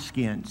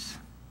wineskins.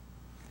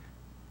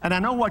 And I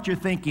know what you're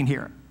thinking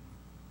here.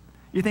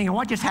 You're thinking,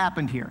 what just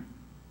happened here?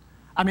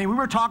 I mean, we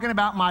were talking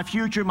about my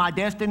future, my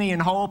destiny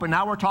and hope, and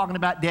now we're talking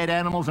about dead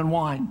animals and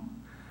wine.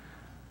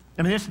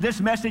 I mean, this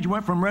message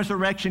went from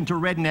resurrection to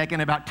redneck in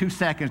about 2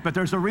 seconds, but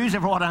there's a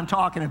reason for what I'm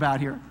talking about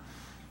here.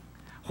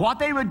 What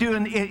they would do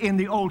in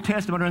the Old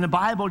Testament or in the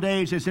Bible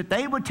days is that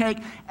they would take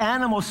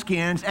animal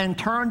skins and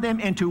turn them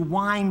into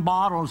wine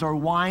bottles or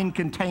wine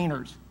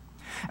containers.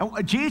 And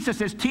what Jesus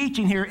is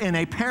teaching here in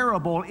a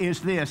parable is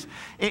this,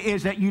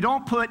 is that you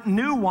don't put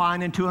new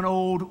wine into an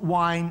old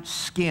wine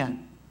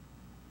skin.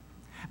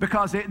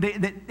 Because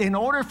in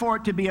order for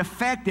it to be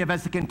effective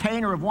as a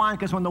container of wine,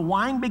 because when the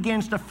wine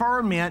begins to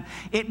ferment,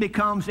 it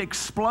becomes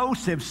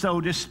explosive, so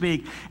to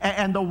speak.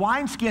 And the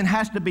wineskin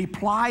has to be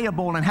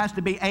pliable and has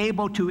to be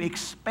able to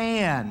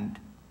expand.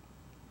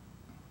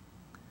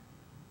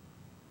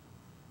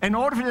 In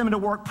order for them to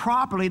work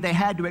properly, they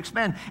had to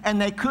expand.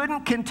 And they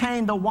couldn't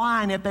contain the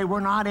wine if they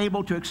were not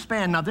able to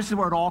expand. Now, this is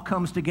where it all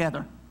comes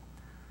together.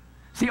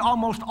 See,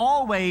 almost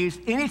always,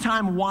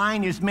 anytime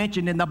wine is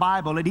mentioned in the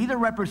Bible, it either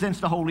represents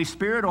the Holy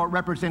Spirit or it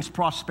represents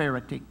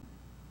prosperity.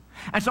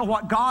 And so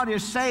what God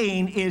is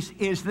saying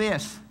is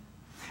this.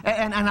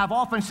 And I've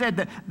often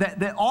said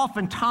that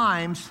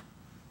oftentimes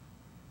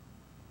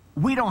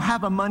we don't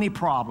have a money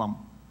problem.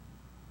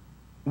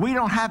 We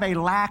don't have a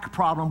lack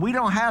problem. We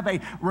don't have a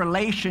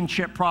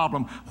relationship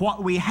problem.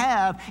 What we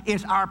have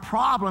is our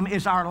problem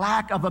is our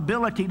lack of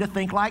ability to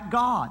think like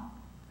God.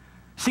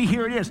 See,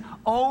 here it is.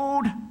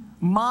 Old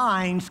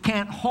minds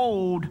can't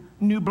hold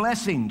new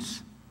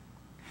blessings.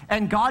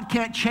 And God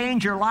can't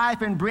change your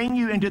life and bring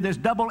you into this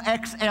double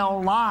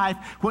XL life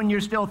when you're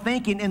still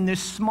thinking in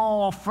this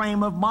small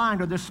frame of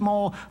mind or the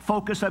small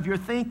focus of your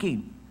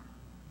thinking.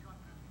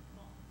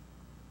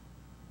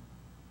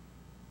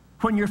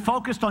 When you're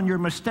focused on your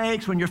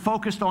mistakes, when you're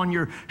focused on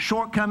your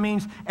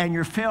shortcomings and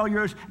your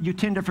failures, you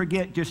tend to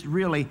forget just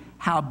really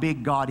how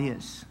big God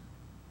is.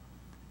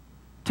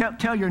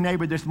 Tell your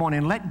neighbor this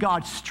morning, let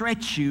God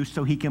stretch you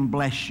so He can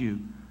bless you.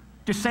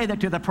 Just say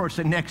that to the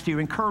person next to you.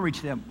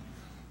 Encourage them.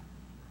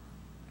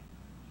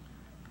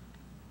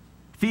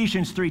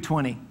 Ephesians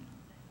 3:20.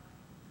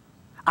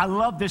 I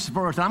love this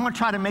verse. I'm going to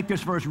try to make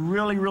this verse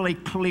really, really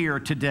clear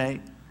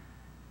today.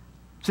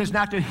 It says,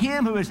 now to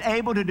him who is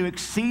able to do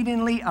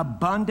exceedingly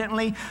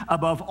abundantly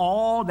above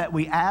all that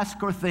we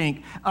ask or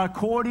think,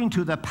 according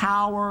to the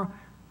power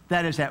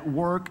that is at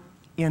work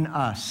in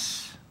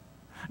us.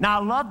 Now,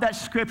 I love that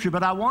scripture,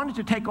 but I wanted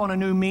to take on a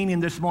new meaning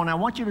this morning. I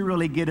want you to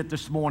really get it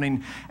this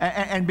morning.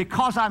 And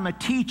because I'm a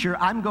teacher,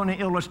 I'm going to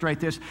illustrate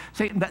this.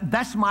 See,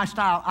 that's my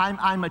style.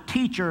 I'm a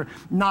teacher,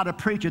 not a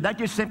preacher. That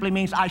just simply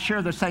means I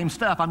share the same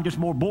stuff. I'm just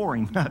more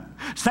boring.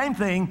 Same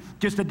thing,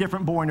 just a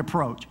different boring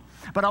approach.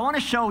 But I want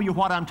to show you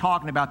what I'm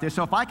talking about this.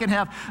 So if I can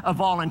have a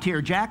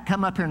volunteer. Jack,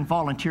 come up here and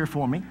volunteer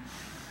for me.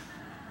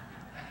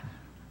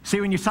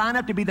 See, when you sign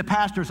up to be the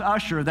pastor's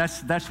usher,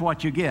 that's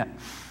what you get.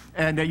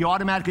 And you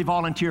automatically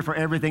volunteer for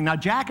everything. Now,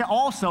 Jack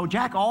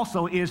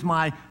also is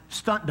my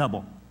stunt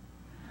double.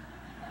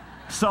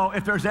 So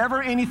if there's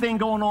ever anything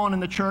going on in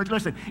the church,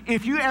 listen,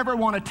 if you ever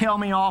want to tell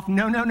me off,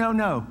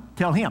 no,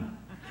 tell him.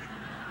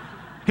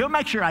 He'll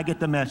make sure I get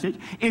the message.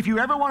 If you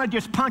ever want to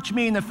just punch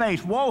me in the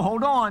face, whoa,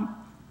 hold on,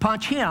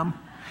 punch him.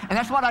 And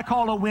that's what I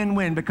call a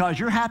win-win, because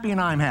you're happy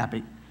and I'm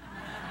happy.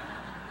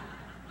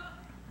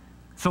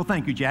 So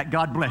thank you, Jack.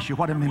 God bless you.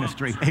 What a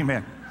ministry.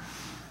 Amen.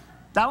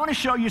 Now, I want to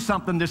show you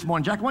something this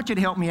morning. Jack, I want you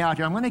to help me out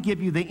here. I'm going to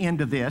give you the end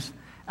of this,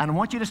 and I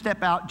want you to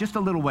step out just a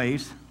little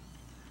ways.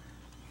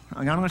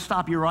 I'm going to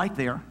stop you right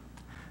there,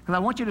 because I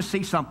want you to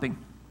see something.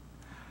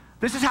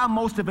 This is how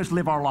most of us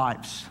live our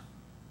lives.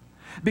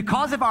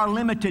 Because of our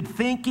limited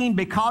thinking,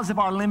 because of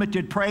our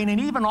limited praying, and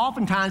even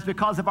oftentimes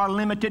because of our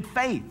limited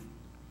faith.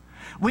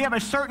 We have a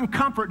certain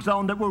comfort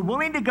zone that we're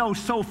willing to go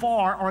so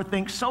far or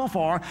think so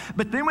far,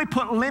 but then we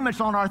put limits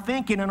on our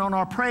thinking and on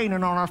our praying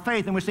and on our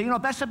faith, and we say,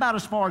 that's about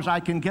as far as I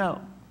can go.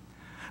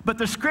 But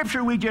the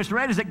scripture we just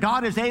read is that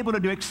God is able to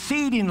do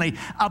exceedingly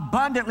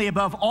abundantly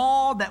above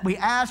all that we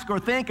ask or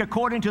think,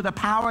 according to the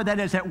power that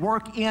is at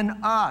work in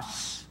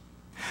us.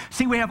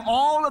 See, we have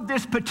all of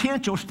this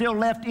potential still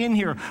left in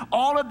here,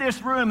 all of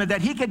this room, and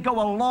that he could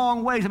go a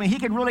long ways. I mean, he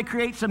could really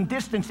create some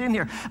distance in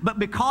here. But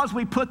because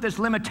we put this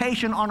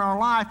limitation on our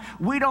life,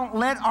 we don't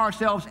let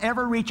ourselves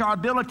ever reach our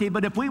ability.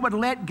 But if we would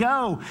let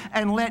go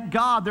and let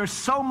God, there's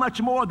so much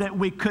more that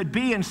we could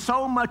be and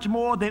so much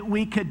more that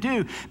we could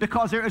do,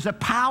 because there is a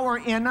power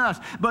in us.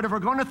 But if we're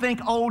going to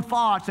think old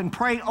thoughts and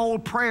pray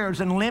old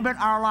prayers and limit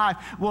our life,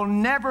 we'll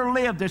never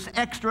live this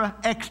extra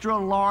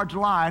large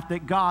life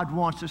that God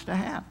wants us to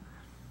have.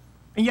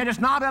 And yet it's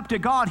not up to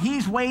God.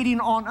 He's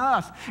waiting on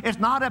us. It's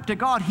not up to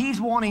God.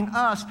 He's wanting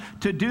us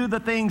to do the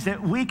things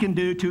that we can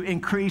do to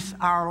increase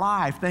our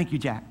life. Thank you,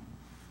 Jack.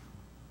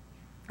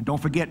 And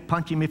don't forget,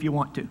 punch him if you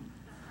want to.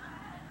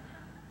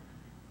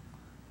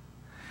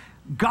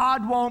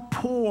 God won't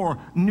pour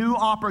new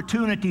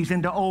opportunities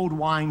into old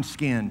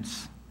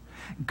wineskins.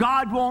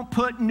 God won't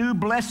put new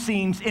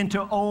blessings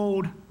into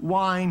old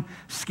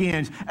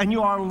wineskins. And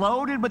you are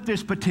loaded with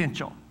this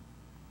potential.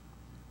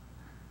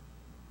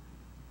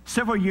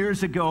 Several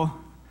years ago,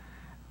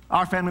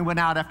 our family went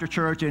out after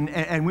church,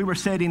 and we were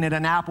sitting at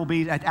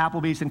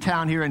Applebee's in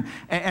town here,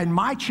 and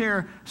my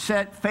chair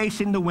sat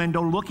facing the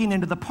window looking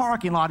into the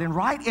parking lot, and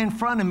right in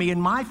front of me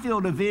in my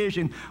field of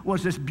vision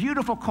was this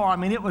beautiful car. I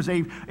mean, it was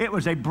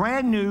a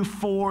brand new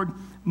Ford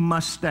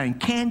Mustang,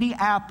 candy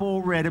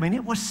apple red. I mean,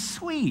 it was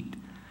sweet.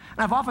 And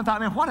I've often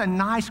thought, man, what a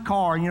nice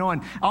car, and I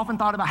often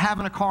thought about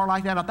having a car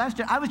like that.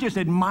 I was just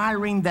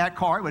admiring that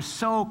car. It was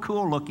so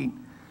cool looking.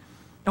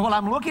 And while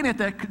I'm looking at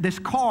this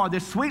car,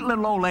 this sweet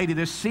little old lady,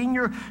 this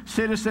senior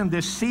citizen,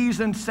 this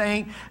seasoned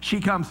saint, she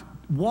comes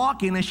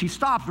walking and she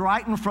stops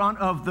right in front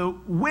of the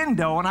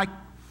window. And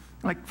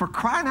like, for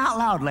crying out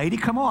loud, lady,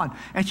 come on.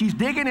 And she's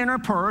digging in her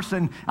purse,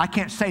 and I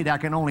can't say that. I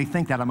can only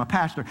think that. I'm a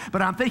pastor.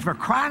 But I'm thinking, for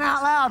crying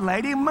out loud,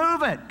 lady,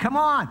 move it. Come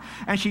on.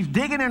 And she's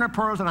digging in her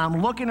purse, and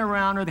I'm looking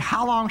around her.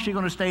 How long is she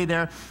going to stay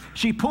there?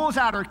 She pulls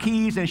out her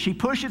keys, and she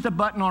pushes a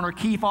button on her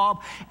key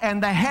fob,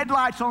 and the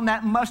headlights on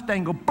that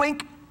Mustang go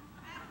blink.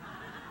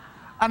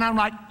 And I'm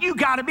like, you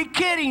got to be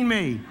kidding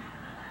me.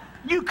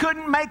 You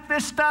couldn't make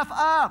this stuff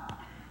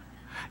up.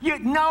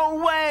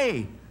 No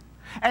way.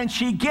 And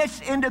she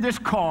gets into this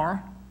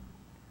car,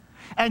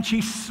 and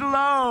she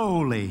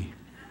slowly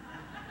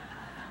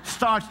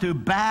starts to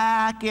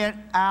back it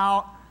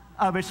out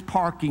of its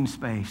parking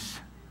space.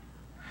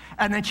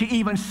 And then she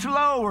even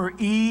slower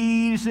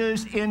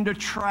eases into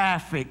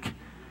traffic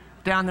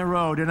down the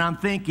road. And I'm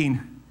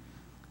thinking,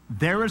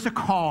 there is a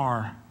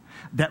car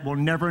that will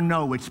never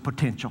know its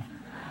potential.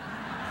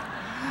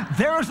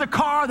 There is a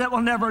car that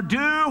will never do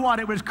what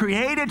it was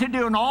created to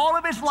do, and all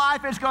of its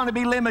life is going to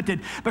be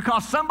limited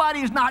because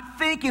somebody is not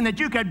thinking that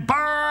you could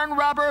burn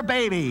rubber,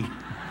 baby.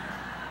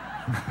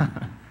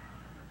 Had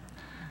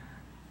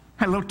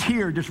a little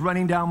tear just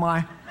running down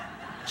my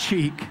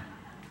cheek.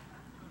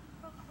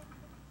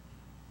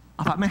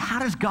 I thought, man, how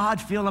does God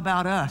feel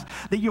about us?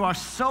 That you are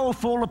so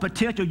full of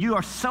potential. You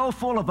are so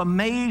full of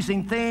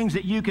amazing things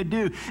that you could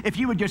do. If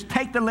you would just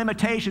take the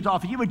limitations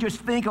off, if you would just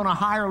think on a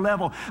higher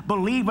level,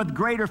 believe with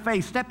greater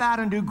faith, step out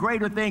and do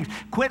greater things,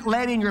 quit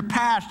letting your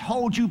past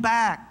hold you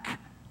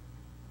back,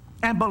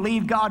 and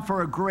believe God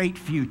for a great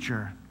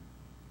future.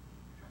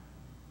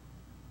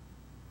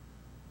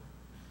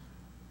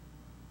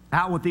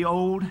 Out with the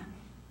old,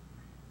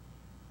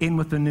 in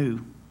with the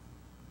new.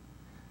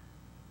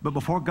 But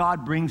before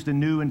God brings the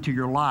new into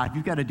your life,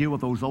 you've got to deal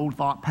with those old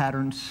thought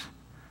patterns,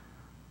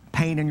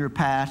 pain in your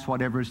past,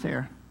 whatever is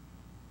there.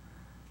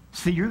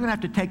 See, you're going to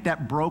have to take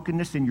that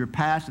brokenness in your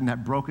past and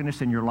that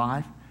brokenness in your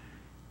life,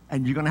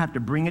 and you're going to have to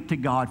bring it to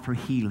God for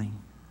healing.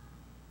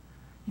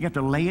 You have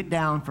to lay it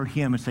down for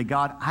Him and say,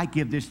 God, I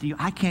give this to you.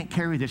 I can't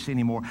carry this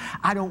anymore.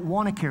 I don't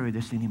want to carry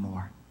this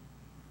anymore.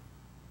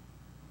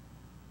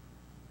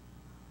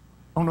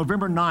 On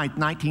November 9th,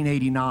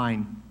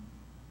 1989,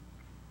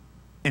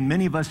 and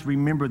many of us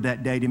remember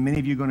that date, and many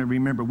of you are going to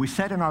remember, we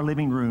sat in our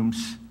living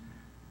rooms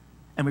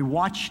and we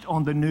watched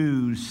on the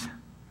news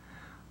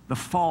the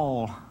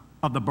fall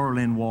of the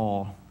Berlin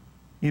Wall.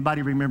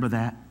 Anybody remember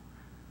that?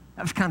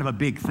 That was kind of a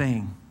big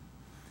thing.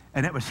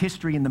 And that was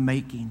history in the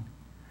making.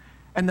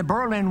 And the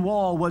Berlin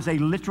Wall was a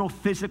literal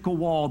physical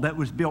wall that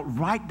was built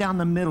right down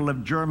the middle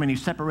of Germany,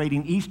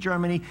 separating East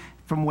Germany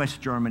from West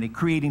Germany,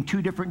 creating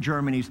two different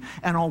Germanys.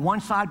 And on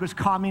one side was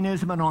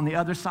communism, and on the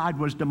other side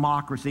was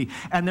democracy.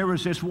 And there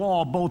was this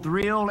wall, both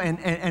real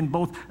and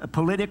both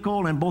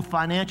political and both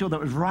financial, that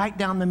was right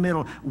down the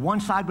middle.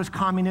 One side was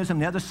communism,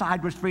 the other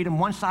side was freedom.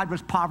 One side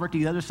was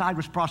poverty, the other side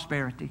was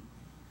prosperity.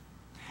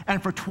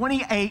 And for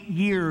 28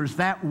 years,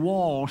 that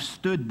wall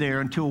stood there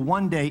until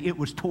one day it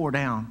was tore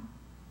down.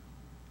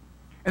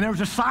 And there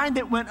was a sign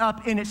that went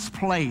up in its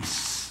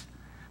place.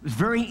 It was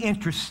very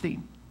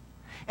interesting.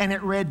 And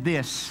it read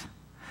this: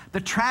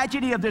 the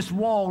tragedy of this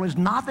wall is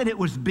not that it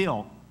was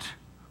built,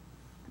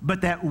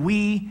 but that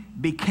we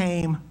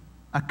became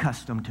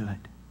accustomed to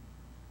it.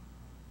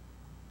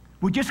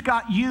 We just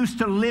got used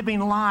to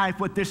living life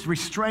with this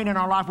restraint in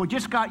our life. We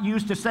just got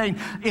used to saying,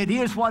 it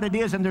is what it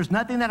is, and there's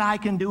nothing that I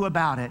can do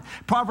about it.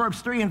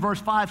 Proverbs 3 and verse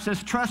 5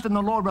 says, trust in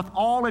the Lord with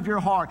all of your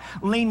heart.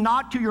 Lean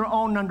not to your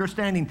own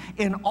understanding.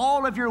 In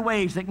all of your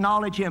ways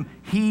acknowledge Him.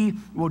 He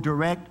will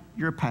direct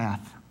your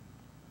path.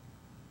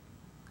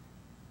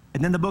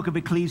 And then the book of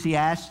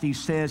Ecclesiastes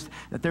says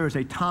that there is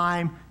a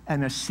time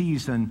and a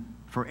season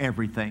for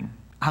everything.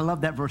 I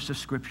love that verse of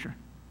Scripture.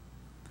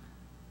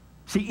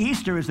 See,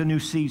 Easter is a new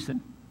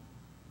season.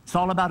 It's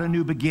all about a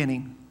new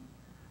beginning.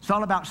 It's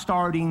all about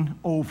starting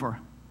over.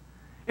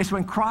 It's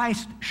when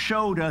Christ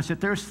showed us that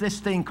there's this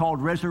thing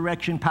called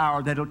resurrection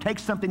power, that it'll take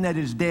something that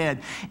is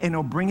dead and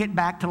it'll bring it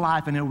back to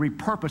life and it'll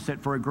repurpose it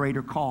for a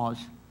greater cause.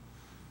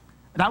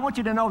 And I want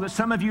you to know that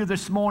some of you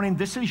this morning,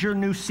 this is your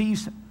new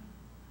season.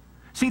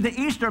 See, the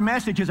Easter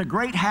message is a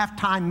great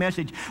halftime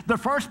message. The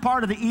first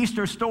part of the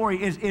Easter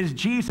story is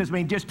Jesus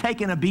just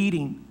taking a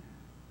beating.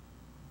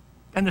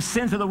 And the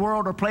sins of the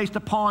world are placed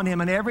upon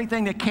Him, and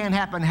everything that can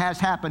happen has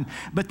happened.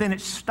 But then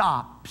it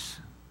stops.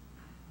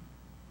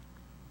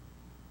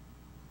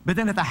 But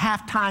then at the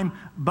halftime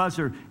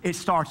buzzer, it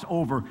starts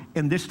over.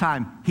 And this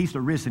time, He's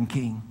the risen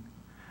King.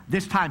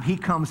 This time, He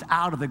comes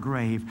out of the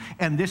grave.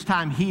 And this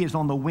time, He is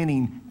on the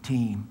winning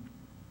team.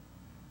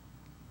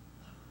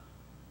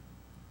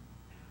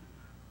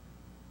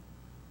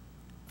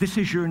 This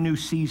is your new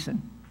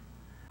season.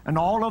 And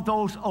all of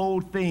those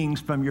old things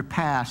from your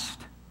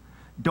past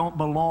don't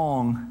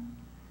belong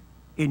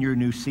in your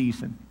new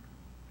season.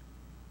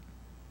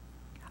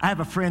 I have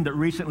a friend that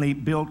recently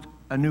built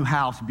a new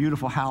house, a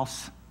beautiful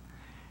house.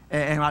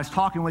 And I was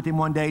talking with him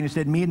one day, and he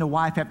said, me and the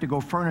wife have to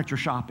go furniture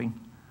shopping.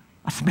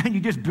 I said, man, you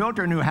just built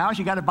her new house.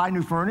 You got to buy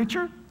new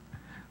furniture?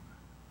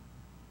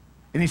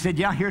 And he said,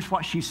 yeah, here's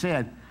what she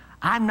said.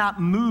 I'm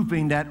not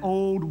moving that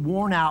old,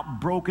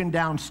 worn-out,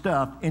 broken-down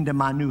stuff into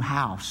my new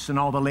house. And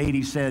all the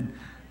ladies said,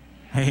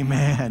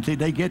 amen. See,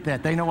 they get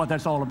that. They know what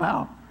that's all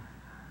about.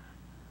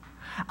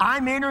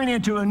 I'm entering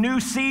into a new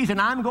season.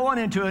 I'm going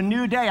into a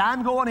new day.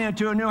 I'm going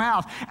into a new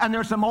house. And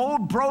there's some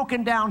old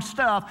broken down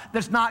stuff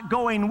that's not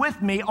going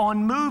with me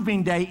on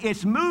moving day.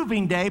 It's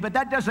moving day, but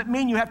that doesn't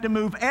mean you have to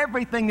move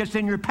everything that's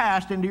in your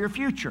past into your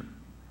future.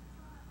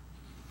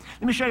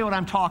 Let me show you what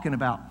I'm talking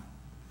about.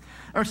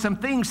 There are some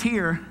things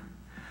here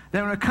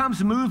that when it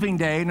comes moving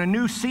day and a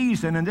new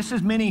season, and this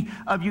is many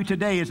of you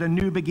today, is a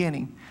new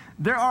beginning.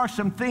 There are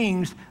some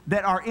things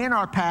that are in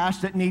our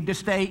past that need to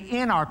stay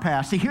in our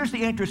past. See, here's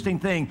the interesting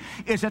thing,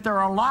 is that there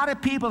are a lot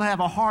of people that have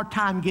a hard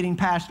time getting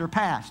past their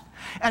past.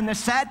 And the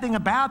sad thing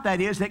about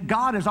that is that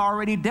God has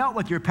already dealt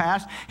with your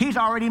past. He's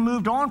already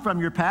moved on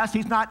from your past.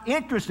 He's not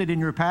interested in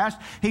your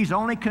past. He's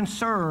only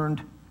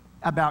concerned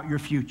about your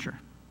future.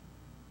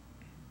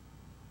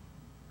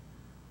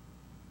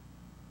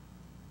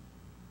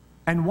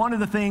 And one of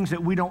the things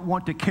that we don't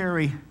want to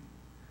carry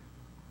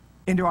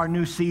into our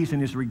new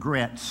season is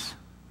regrets.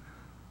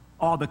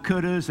 All the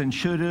couldas and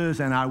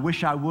shouldas and I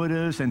wish I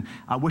wouldas and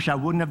I wish I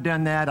wouldn't have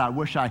done that, I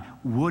wish I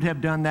would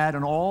have done that,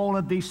 and all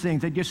of these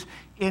things, they just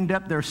end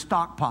up, they're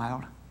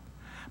stockpiled.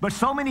 But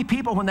so many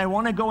people, when they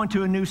want to go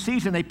into a new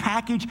season, they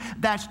package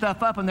that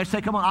stuff up and they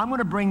say, come on, I'm going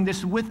to bring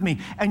this with me.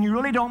 And you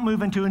really don't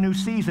move into a new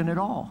season at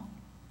all.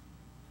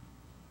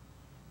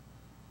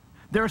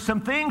 There are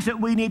some things that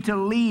we need to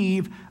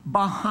leave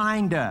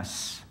behind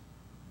us.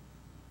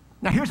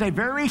 Now, here's a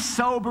very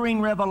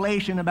sobering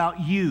revelation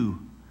about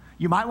you.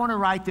 You might want to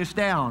write this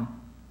down.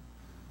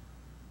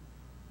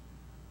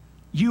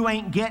 You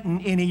ain't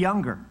getting any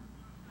younger.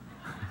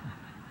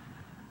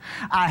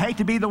 I hate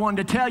to be the one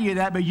to tell you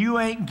that, but you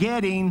ain't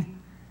getting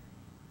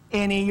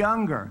any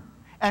younger.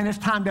 And it's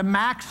time to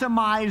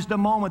maximize the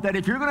moment, that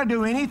if you're going to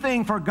do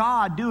anything for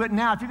God, do it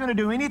now. If you're going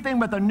to do anything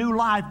with a new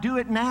life, do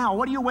it now.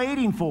 What are you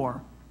waiting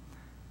for?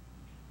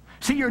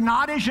 See, you're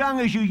not as young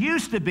as you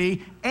used to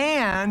be,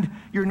 and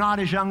you're not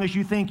as young as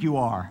you think you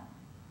are.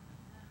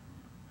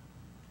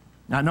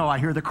 I know, I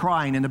hear the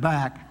crying in the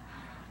back.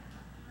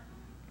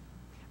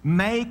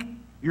 Make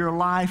your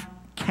life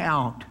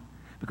count,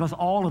 because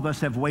all of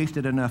us have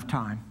wasted enough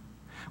time.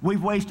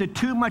 We've wasted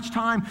too much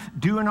time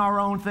doing our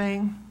own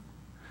thing.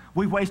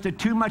 We've wasted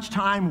too much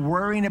time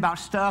worrying about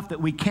stuff that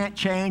we can't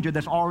change or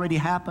that's already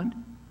happened.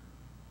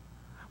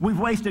 We've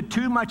wasted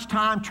too much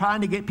time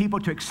trying to get people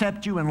to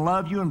accept you and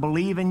love you and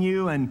believe in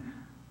you and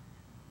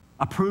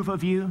approve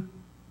of you.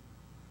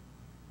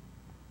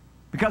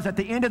 Because at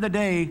the end of the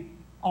day,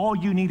 all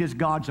you need is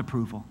God's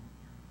approval.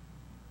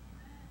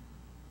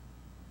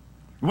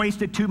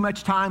 Wasted too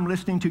much time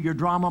listening to your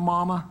drama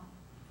mama,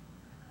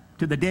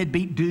 to the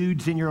deadbeat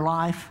dudes in your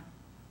life.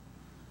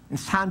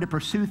 It's time to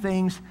pursue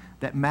things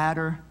that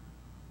matter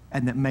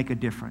and that make a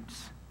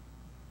difference,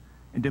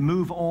 and to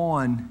move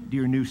on to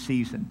your new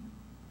season.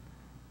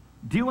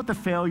 Deal with the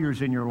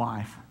failures in your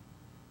life.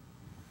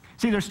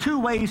 See, there's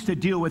two ways to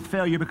deal with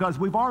failure, because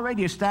we've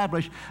already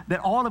established that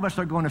all of us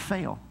are going to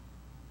fail.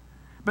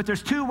 But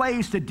there's two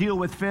ways to deal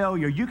with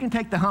failure. You can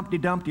take the Humpty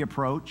Dumpty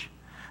approach.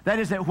 That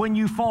is, that when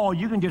you fall,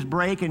 you can just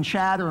break and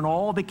shatter and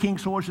all the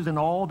king's horses and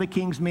all the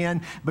king's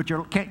men, but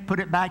you can't put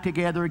it back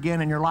together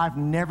again, and your life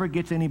never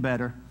gets any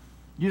better.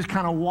 You just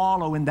kind of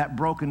wallow in that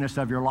brokenness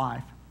of your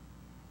life.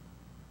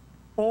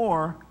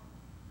 Or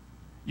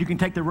you can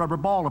take the rubber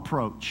ball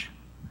approach.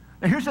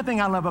 Now, here's the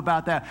thing I love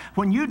about that.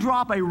 When you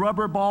drop a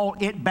rubber ball,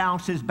 it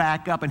bounces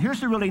back up. And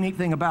here's the really neat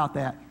thing about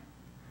that.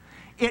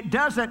 It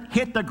doesn't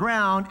hit the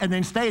ground and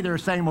then stay there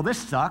saying, well, this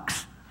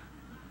sucks.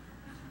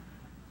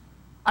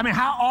 I mean,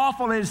 how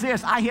awful is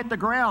this? I hit the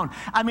ground.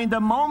 I mean, the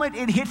moment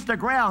it hits the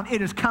ground,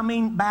 it is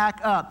coming back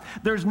up.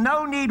 There's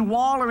no need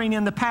wallowing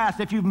in the past.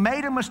 If you've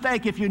made a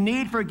mistake, if you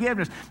need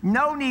forgiveness,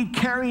 no need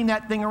carrying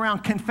that thing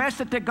around.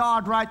 Confess it to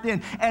God right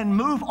then and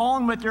move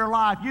on with your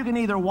life. You can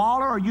either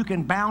wallow or you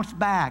can bounce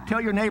back. Tell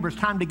your neighbor it's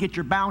time to get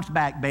your bounce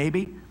back,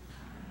 baby.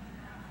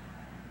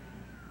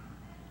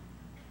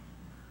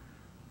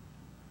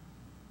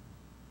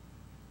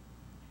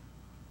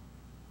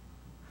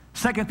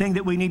 Second thing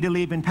that we need to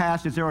leave in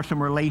past is there are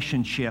some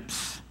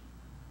relationships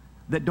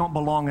that don't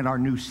belong in our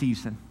new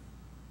season.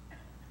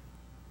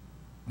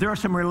 There are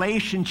some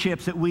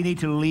relationships that we need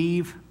to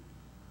leave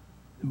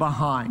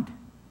behind.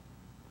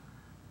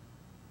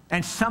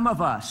 And some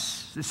of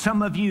us,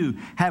 some of you,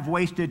 have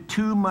wasted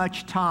too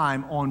much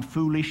time on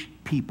foolish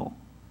people.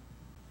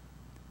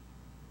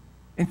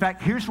 In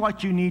fact, here's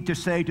what you need to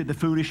say to the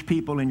foolish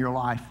people in your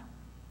life.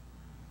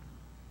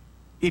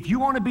 If you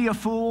want to be a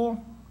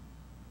fool,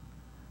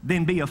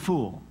 then be a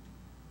fool,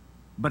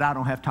 but I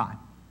don't have time.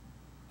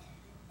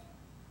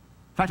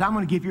 In fact, I'm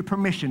going to give you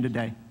permission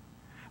today.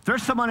 If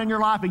there's someone in your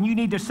life and you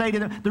need to say to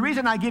them, the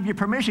reason I give you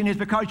permission is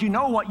because you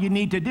know what you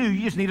need to do.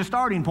 You just need a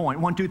starting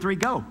point. 1, 2, 3,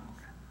 go.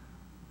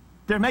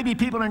 There may be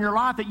people in your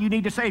life that you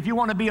need to say, if you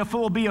want to be a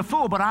fool,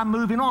 but I'm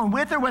moving on.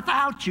 With or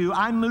without you,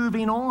 I'm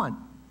moving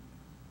on.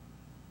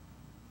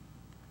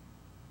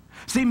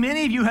 See,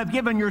 many of you have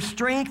given your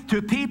strength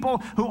to people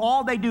who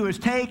all they do is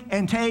take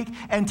and take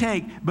and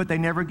take, but they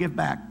never give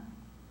back.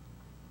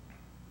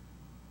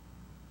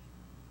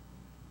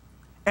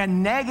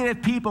 And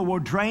negative people will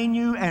drain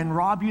you and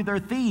rob you. They're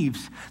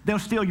thieves. They'll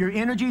steal your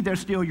energy. They'll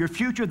steal your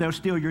future. They'll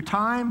steal your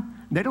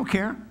time. They don't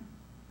care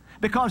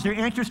because they're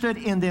interested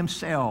in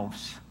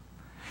themselves.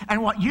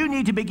 And what you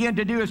need to begin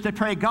to do is to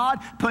pray, God,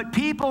 put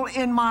people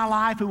in my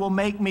life who will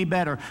make me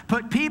better.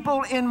 Put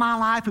people in my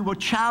life who will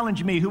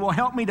challenge me, who will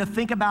help me to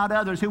think about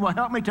others, who will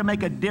help me to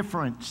make a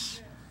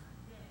difference.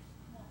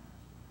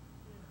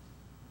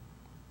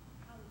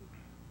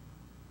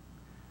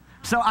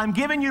 So I'm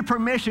giving you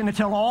permission to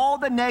tell all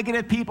the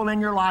negative people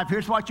in your life,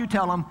 here's what you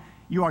tell them,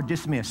 you are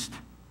dismissed.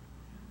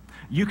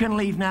 You can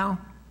leave now.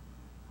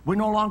 We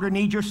no longer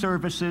need your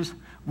services.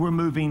 We're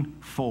moving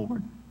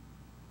forward.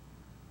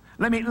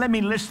 Let me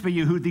list for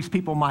you who these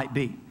people might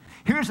be.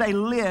 Here's a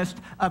list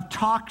of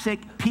toxic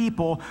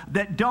people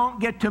that don't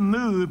get to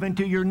move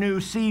into your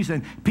new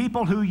season.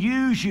 People who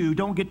use you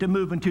don't get to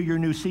move into your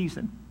new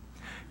season.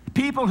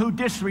 People who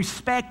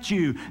disrespect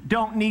you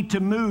don't need to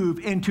move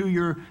into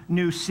your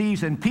new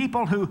season.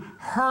 People who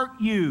hurt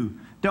you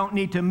don't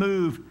need to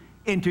move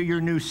into your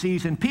new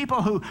season.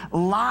 People who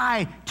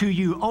lie to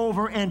you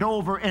over and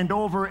over and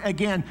over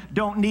again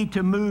don't need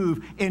to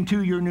move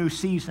into your new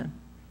season.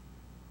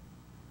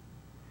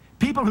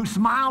 People who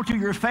smile to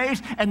your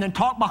face and then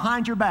talk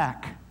behind your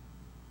back,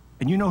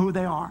 and you know who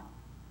they are.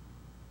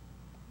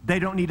 They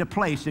don't need a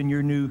place in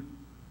your new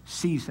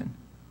season.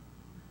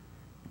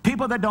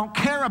 People that don't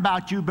care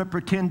about you but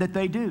pretend that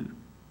they do.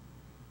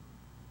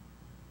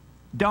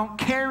 Don't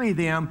carry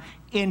them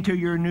into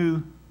your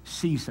new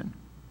season.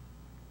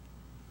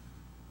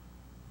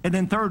 And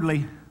then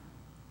thirdly,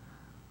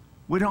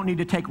 we don't need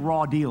to take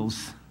raw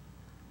deals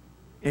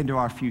into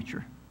our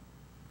future.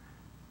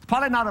 It's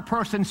probably not a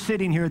person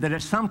sitting here that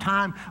at some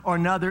time or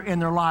another in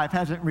their life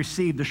hasn't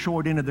received the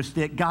short end of the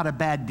stick, got a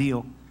bad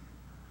deal.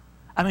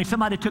 I mean,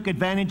 somebody took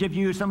advantage of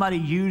you, somebody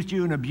used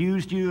you and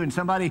abused you, and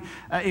somebody,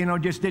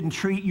 just didn't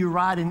treat you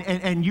right,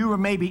 and you were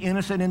maybe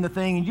innocent in the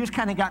thing, and you just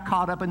kind of got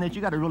caught up in this.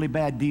 You got a really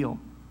bad deal.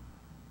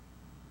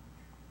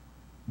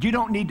 You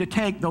don't need to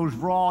take those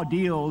raw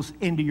deals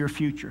into your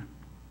future.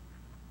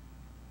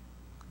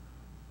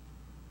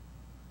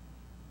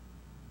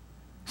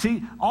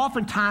 See,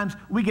 oftentimes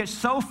we get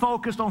so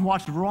focused on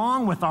what's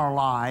wrong with our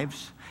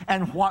lives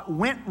and what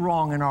went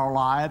wrong in our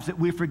lives that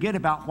we forget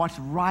about what's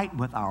right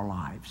with our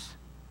lives.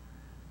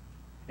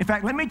 In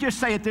fact, let me just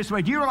say it this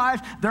way. Do you realize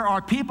there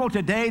are people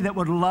today that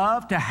would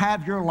love to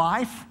have your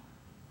life?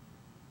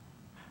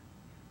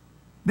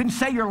 Didn't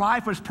say your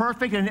life was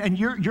perfect, and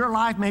your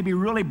life may be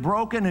really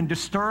broken and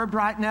disturbed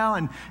right now,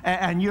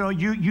 and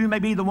you may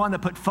be the one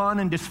that put fun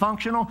and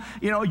dysfunctional.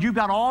 You've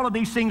got all of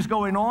these things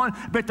going on,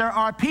 but there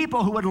are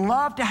people who would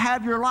love to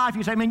have your life.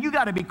 You say, man, you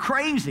got to be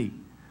crazy.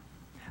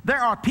 There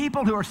are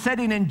people who are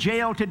sitting in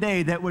jail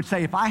today that would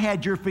say, if I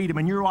had your freedom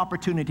and your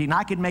opportunity and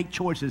I could make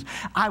choices,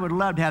 I would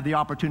love to have the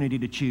opportunity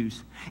to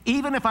choose.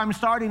 Even if I'm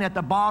starting at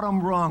the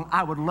bottom rung,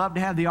 I would love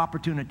to have the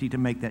opportunity to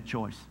make that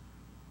choice.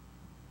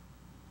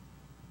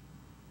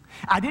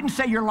 I didn't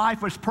say your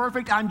life was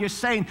perfect. I'm just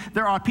saying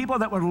there are people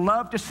that would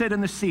love to sit in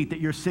the seat that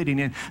you're sitting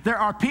in. There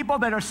are people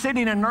that are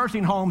sitting in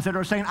nursing homes that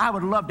are saying, I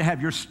would love to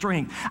have your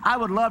strength. I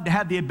would love to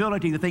have the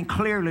ability to think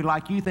clearly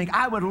like you think.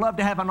 I would love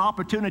to have an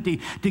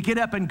opportunity to get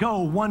up and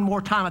go one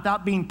more time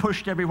without being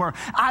pushed everywhere.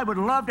 I would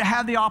love to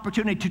have the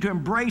opportunity to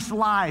embrace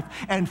life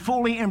and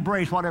fully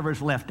embrace whatever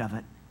is left of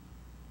it.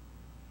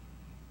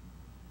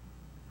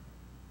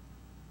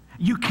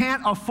 You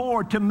can't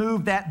afford to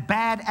move that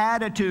bad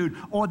attitude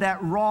or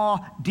that raw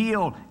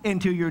deal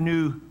into your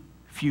new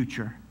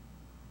future.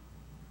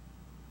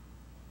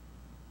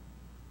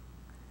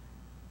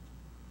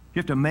 You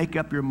have to make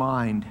up your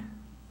mind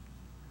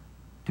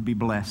to be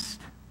blessed.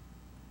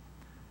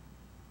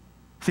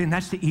 See, and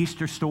that's the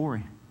Easter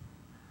story.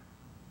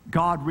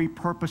 God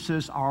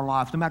repurposes our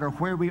lives. No matter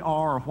where we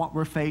are or what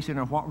we're facing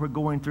or what we're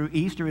going through,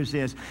 Easter is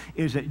this,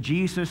 is that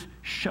Jesus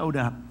showed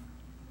up.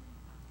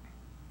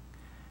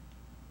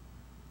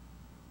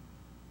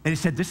 And he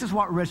said, this is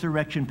what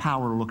resurrection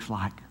power looks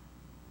like.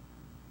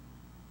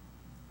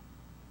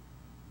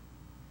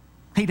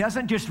 He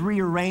doesn't just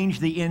rearrange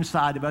the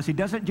inside of us. He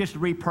doesn't just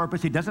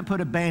repurpose. He doesn't put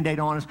a Band-Aid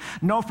on us.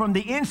 No, from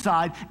the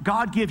inside,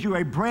 God gives you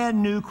a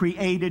brand new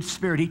created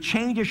spirit. He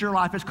changes your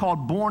life. It's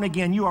called born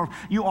again. You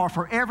are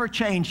forever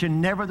changed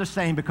and never the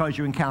same because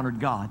you encountered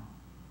God.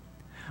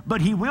 But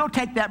he will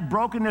take that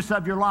brokenness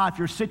of your life,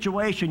 your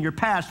situation, your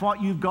past,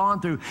 what you've gone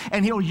through,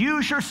 and he'll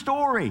use your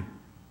story.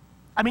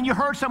 I mean, you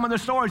heard some of the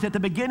stories at the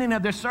beginning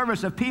of this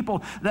service of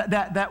people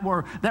that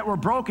were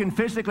broken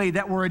physically,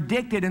 that were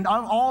addicted, and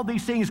all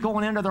these things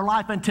going into their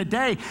life. And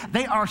today,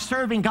 they are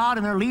serving God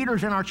and they're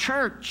leaders in our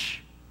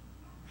church.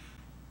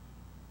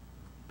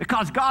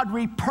 Because God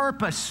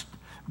repurposed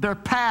their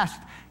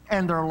past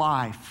and their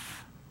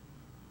life.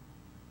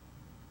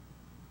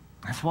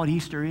 That's what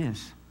Easter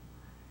is.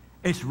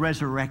 It's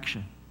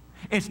resurrection.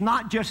 It's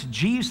not just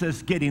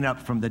Jesus getting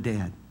up from the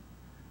dead,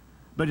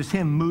 but it's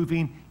him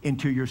moving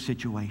into your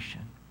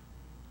situation.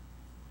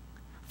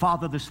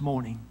 Father, this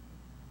morning,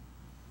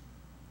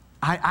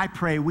 I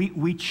pray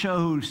we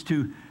chose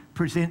to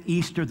present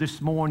Easter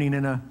this morning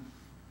in a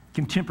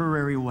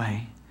contemporary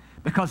way.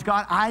 Because,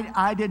 God,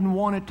 I didn't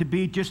want it to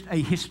be just a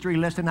history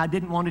lesson. I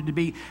didn't want it to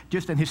be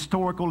just an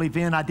historical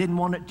event. I didn't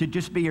want it to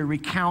just be a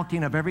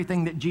recounting of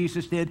everything that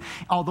Jesus did,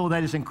 although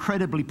that is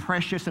incredibly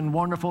precious and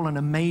wonderful and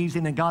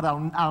amazing. And, God,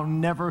 I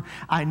never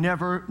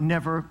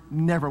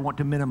want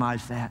to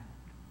minimize that.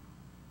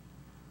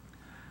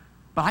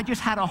 But I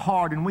just had a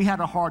heart, and we had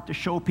a heart to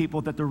show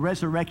people that the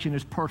resurrection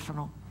is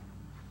personal.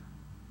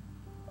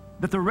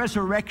 That the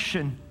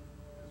resurrection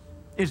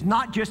is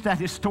not just that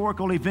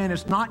historical event.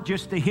 It's not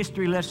just the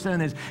history lesson.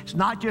 It's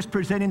not just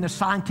presenting the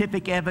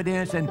scientific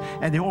evidence and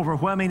the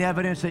overwhelming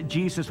evidence that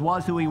Jesus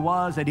was who he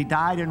was, that he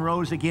died and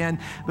rose again.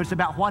 But it's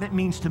about what it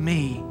means to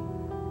me.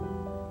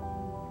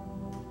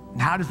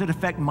 And how does it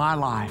affect my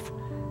life?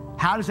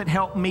 How does it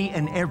help me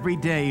in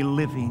everyday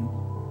living?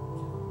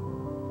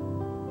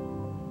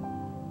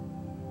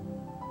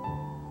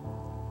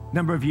 A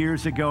number of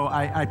years ago,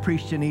 I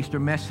preached an Easter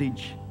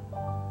message.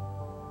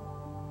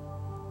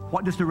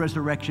 What does the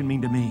resurrection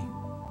mean to me?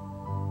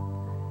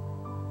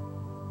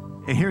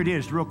 And here it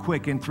is, real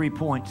quick, in 3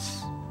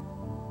 points.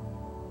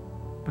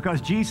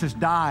 Because Jesus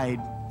died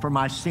for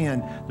my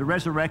sin, the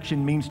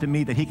resurrection means to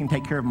me that he can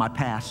take care of my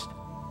past.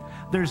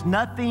 There's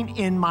nothing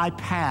in my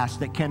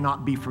past that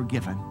cannot be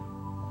forgiven.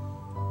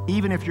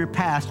 Even if your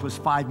past was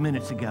 5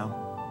 minutes ago,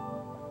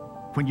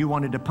 when you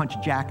wanted to punch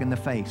Jack in the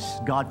face,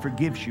 God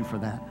forgives you for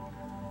that.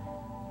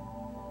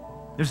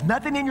 There's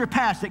nothing in your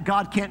past that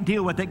God can't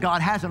deal with, that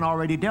God hasn't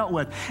already dealt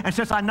with. And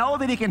since I know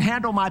that he can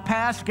handle my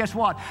past, guess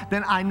what?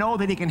 Then I know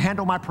that he can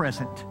handle my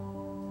present.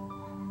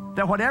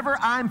 That whatever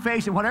I'm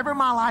facing, whatever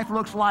my life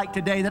looks like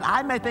today, that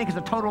I may think is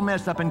a total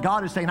mess up, and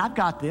God is saying, I've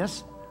got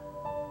this.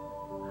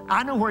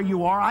 I know where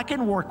you are. I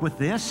can work with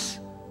this.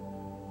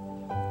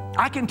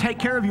 I can take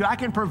care of you. I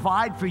can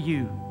provide for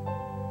you.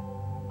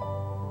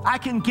 I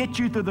can get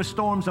you through the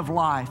storms of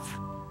life.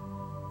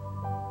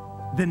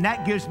 Then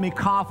that gives me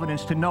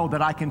confidence to know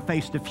that I can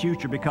face the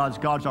future because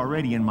God's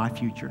already in my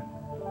future.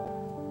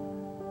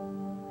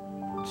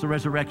 What's the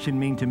resurrection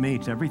mean to me?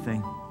 It's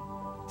everything.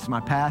 It's my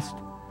past,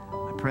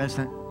 my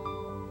present,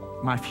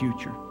 my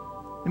future.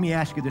 Let me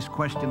ask you this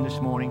question this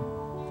morning.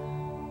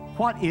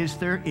 What is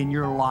there in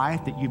your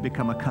life that you've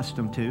become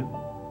accustomed to?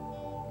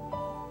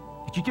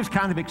 That you just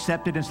kind of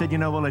accepted and said, you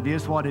know, well, it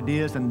is what it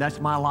is, and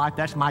that's my life,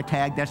 that's my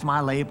tag, that's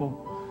my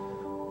label.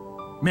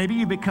 Maybe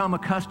you become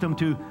accustomed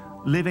to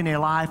living a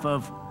life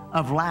of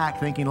lack,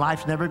 thinking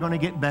life's never going to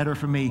get better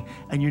for me,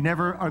 and you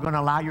never are going to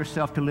allow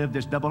yourself to live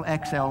this double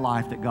XL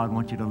life that God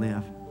wants you to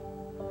live.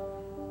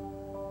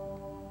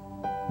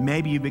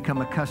 Maybe you become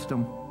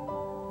accustomed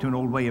to an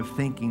old way of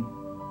thinking.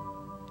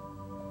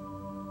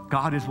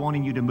 God is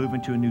wanting you to move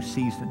into a new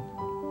season.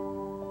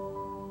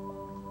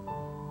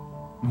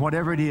 And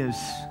whatever it is,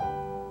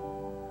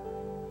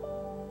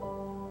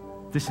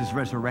 this is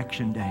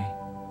Resurrection Day.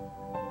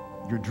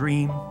 Your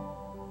dream,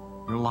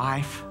 your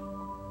life,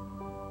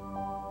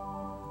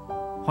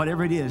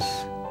 whatever it is,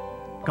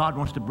 God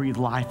wants to breathe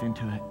life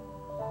into it.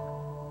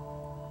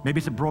 Maybe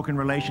it's a broken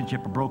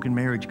relationship, a broken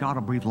marriage. God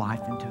will breathe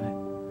life into it.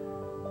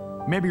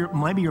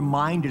 Maybe your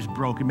mind is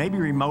broken. Maybe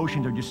your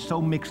emotions are just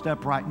so mixed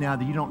up right now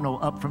that you don't know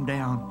up from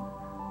down.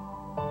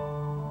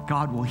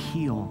 God will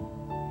heal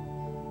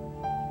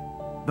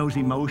those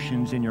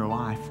emotions in your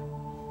life.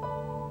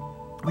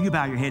 Will you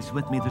bow your heads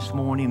with me this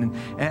morning?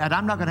 And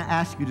I'm not going to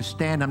ask you to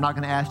stand. I'm not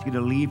going to ask you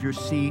to leave your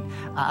seat.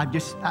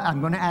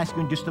 I'm going to ask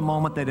you in just a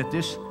moment that if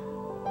this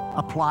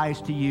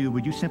applies to you,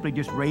 would you simply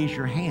just raise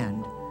your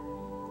hand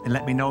and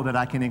let me know that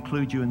I can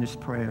include you in this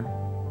prayer?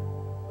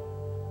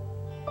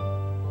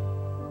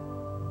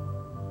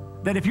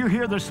 That if you're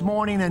here this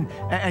morning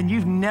and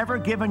you've never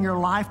given your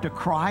life to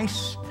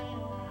Christ,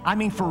 I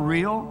mean for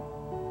real,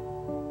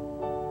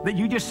 that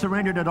you just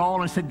surrendered it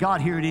all and said, God,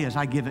 here it is,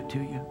 I give it to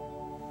you.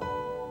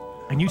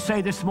 And you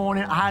say this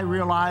morning, I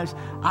realize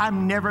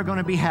I'm never going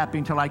to be happy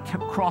until I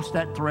cross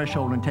that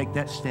threshold and take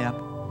that step.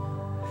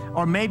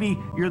 Or maybe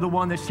you're the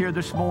one that's here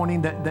this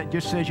morning that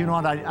just says, you know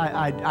what,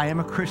 I am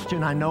a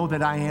Christian, I know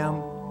that I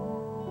am,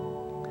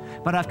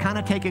 but I've kind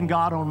of taken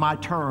God on my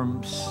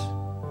terms.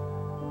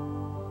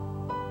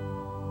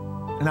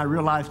 And I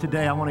realize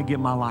today I want to give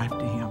my life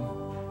to Him.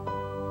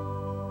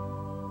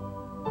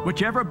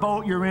 Whichever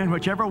boat you're in,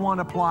 whichever one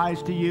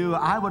applies to you,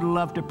 I would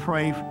love to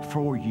pray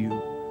for you.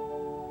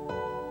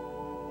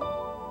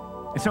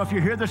 And so if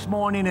you're here this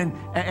morning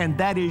and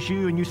that is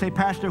you, and you say,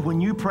 Pastor, when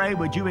you pray,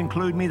 would you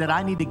include me that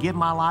I need to give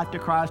my life to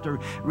Christ or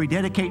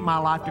rededicate my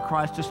life to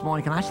Christ this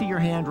morning? Can I see your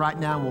hand right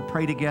now and we'll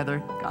pray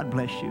together? God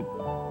bless you.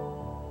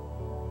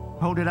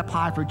 Hold it up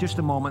high for just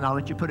a moment. I'll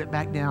let you put it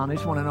back down. I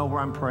just want to know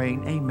where I'm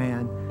praying.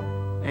 Amen.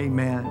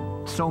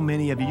 Amen. So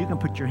many of you, you can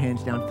put your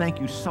hands down.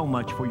 Thank you so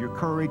much for your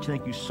courage.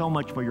 Thank you so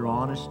much for your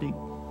honesty.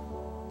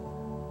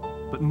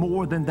 But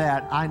more than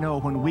that, I know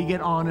when we get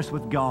honest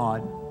with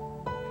God,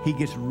 He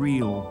gets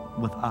real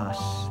with us.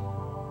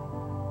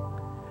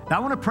 Now I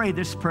want to pray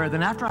this prayer.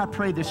 Then after I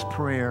pray this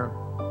prayer,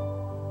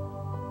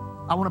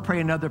 I want to pray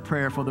another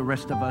prayer for the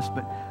rest of us.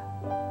 But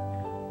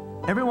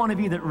every one of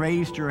you that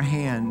raised your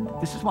hand,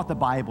 this is what the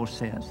Bible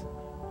says.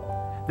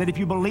 That if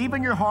you believe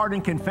in your heart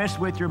and confess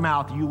with your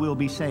mouth, you will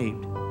be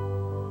saved.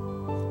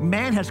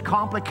 Man has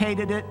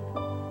complicated it,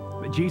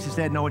 but Jesus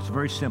said, no, it's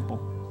very simple.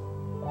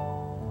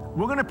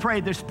 We're going to pray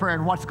this prayer,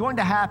 and what's going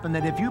to happen,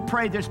 that if you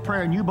pray this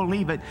prayer and you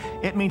believe it,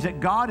 it means that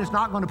God is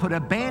not going to put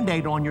a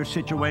Band-Aid on your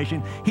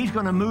situation. He's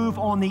going to move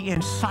on the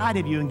inside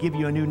of you and give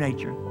you a new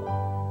nature.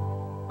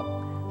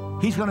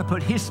 He's going to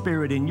put His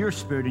Spirit in your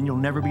spirit, and you'll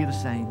never be the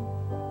same.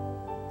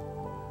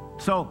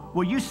 So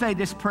will you say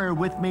this prayer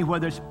with me,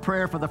 whether it's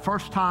prayer for the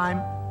first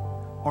time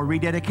or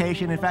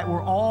rededication? In fact,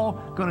 we're all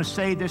going to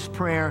say this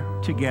prayer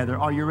together.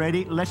 Are you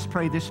ready? Let's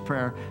pray this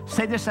prayer.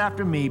 Say this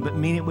after me, but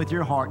mean it with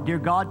your heart. Dear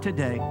God,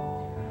 today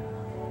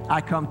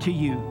I come to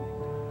you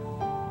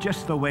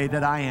just the way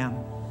that I am.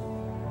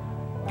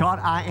 God,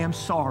 I am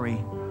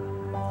sorry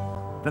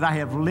that I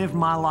have lived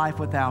my life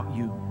without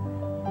you,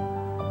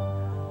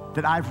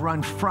 that I've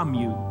run from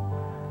you,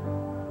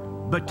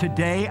 but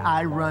today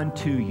I run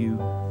to you.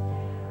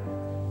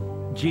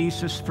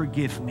 Jesus,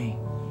 forgive me.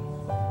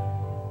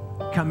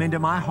 Come into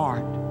my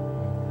heart.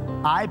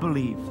 I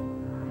believe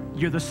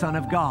you're the Son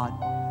of God.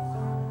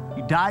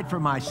 You died for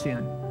my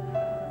sin.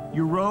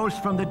 You rose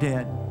from the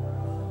dead.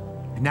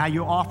 And now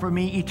you offer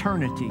me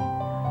eternity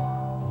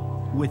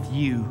with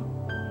you.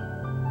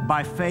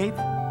 By faith,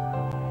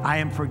 I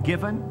am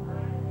forgiven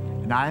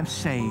and I am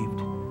saved.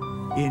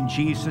 In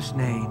Jesus'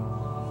 name,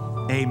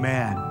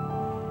 amen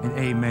and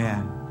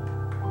amen.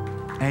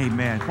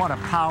 Amen. What a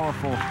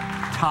powerful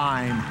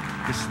time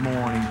this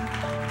morning.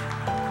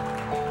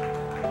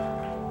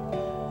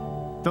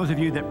 Those of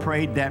you that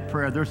prayed that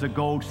prayer, there's a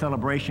gold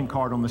celebration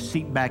card on the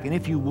seat back. And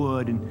if you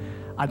would, and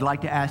I'd like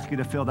to ask you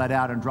to fill that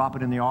out and drop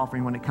it in the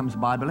offering when it comes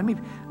by. But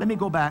let me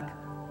go back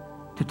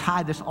to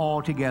tie this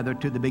all together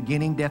to the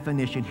beginning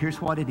definition.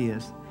 Here's what it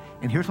is.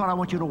 And here's what I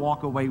want you to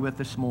walk away with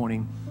this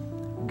morning.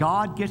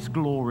 God gets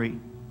glory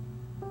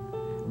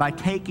by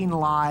taking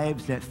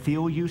lives that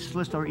feel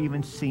useless or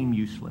even seem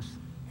useless,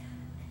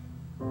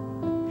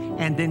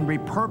 and then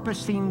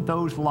repurposing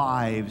those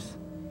lives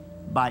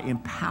by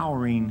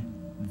empowering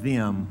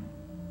them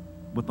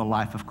with the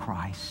life of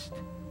Christ.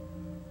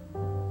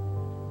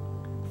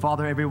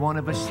 Father, every one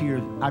of us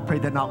here, I pray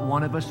that not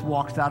one of us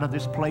walks out of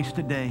this place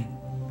today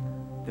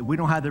that we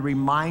don't have the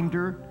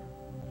reminder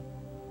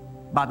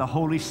by the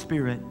Holy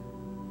Spirit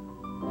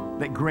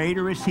that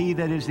greater is He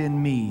that is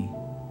in me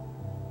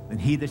than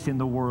he that's in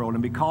the world.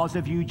 And because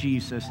of you,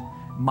 Jesus,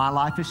 my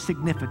life is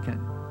significant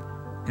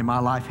and my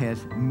life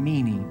has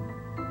meaning.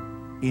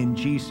 In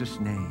Jesus'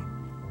 name,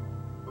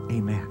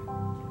 amen.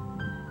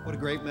 What a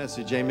great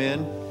message.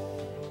 Amen.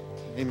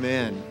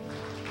 Amen.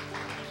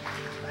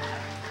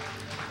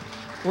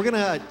 We're going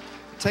to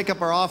take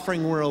up our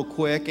offering real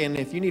quick. And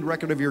if you need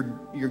record of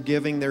your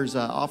giving, there's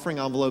offering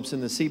envelopes in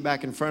the seat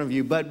back in front of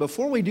you. But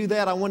before we do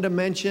that, I wanted to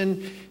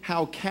mention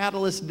how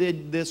Catalyst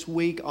did this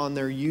week on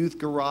their youth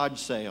garage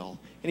sale.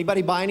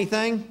 Anybody buy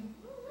anything?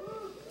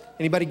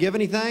 Anybody give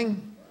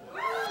anything?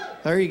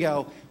 There you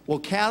go. Well,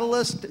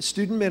 Catalyst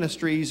Student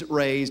Ministries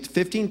raised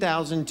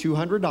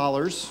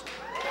 $15,200.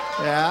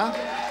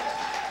 Yeah.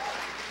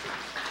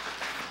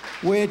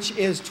 Which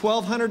is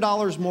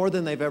 $1,200 more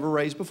than they've ever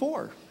raised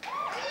before.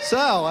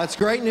 So that's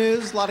great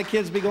news. A lot of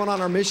kids be going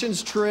on our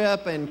missions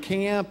trip and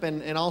camp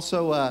and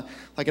also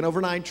like an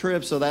overnight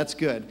trip, so that's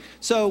good.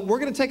 So we're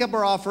going to take up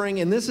our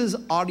offering, and this is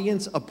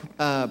audience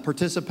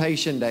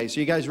participation day. So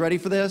you guys ready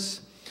for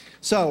this?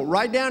 So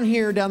right down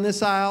here, down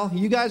this aisle,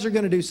 you guys are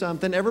going to do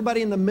something.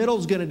 Everybody in the middle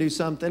is going to do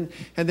something,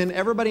 and then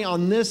everybody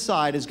on this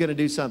side is going to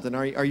do something.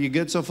 Are you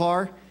good so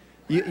far?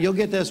 You'll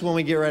get this when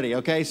we get ready,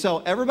 okay?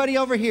 So everybody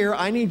over here,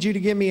 I need you to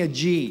give me a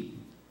G.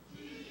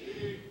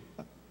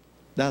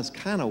 That's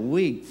kind of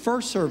weak.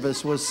 First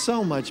service was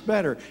so much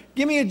better.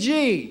 Give me a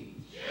G.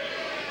 G.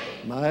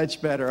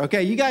 Much better.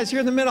 Okay, you guys here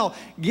in the middle,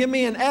 give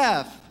me an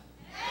F. F.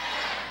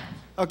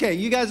 Okay,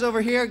 you guys over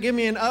here, give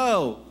me an O.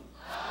 O.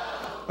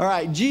 All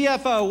right,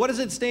 GFO, what does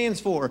it stand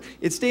for?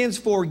 It stands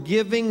for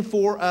giving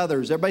for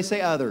others. Everybody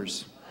say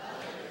others.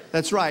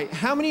 That's right.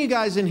 How many of you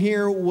guys in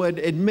here would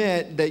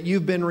admit that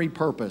you've been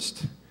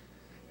repurposed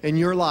in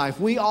your life?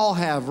 We all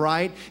have,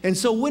 right? And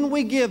so when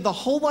we give, the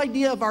whole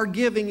idea of our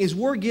giving is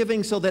we're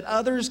giving so that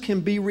others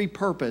can be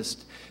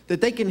repurposed,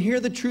 that they can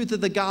hear the truth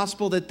of the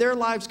gospel, that their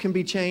lives can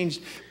be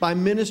changed by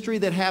ministry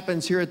that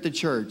happens here at the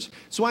church.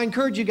 So I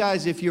encourage you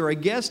guys, if you're a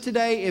guest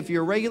today, if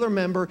you're a regular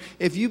member,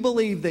 if you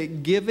believe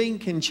that giving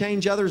can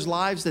change others'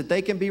 lives, that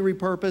they can be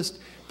repurposed,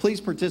 please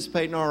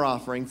participate in our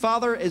offering.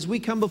 Father, as we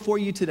come before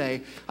you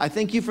today, I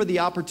thank you for the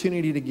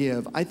opportunity to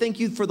give. I thank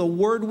you for the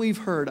word we've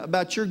heard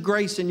about your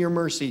grace and your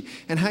mercy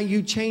and how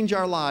you change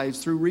our lives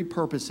through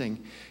repurposing.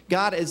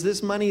 God, as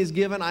this money is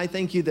given, I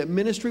thank you that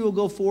ministry will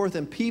go forth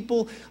and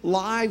people,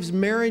 lives,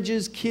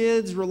 marriages,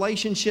 kids,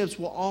 relationships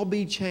will all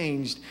be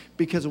changed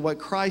because of what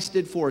Christ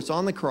did for us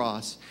on the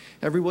cross.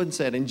 Everyone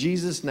said, in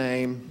Jesus'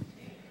 name,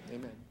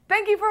 amen.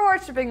 Thank you for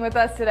worshiping with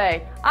us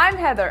today. I'm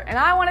Heather, and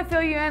I want to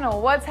fill you in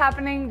on what's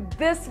happening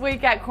this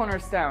week at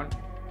Cornerstone.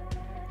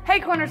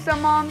 Hey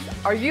Cornerstone moms,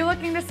 are you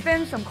looking to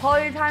spend some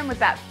quality time with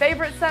that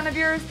favorite son of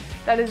yours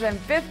that is in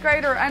 5th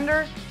grade or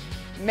under?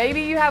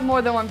 Maybe you have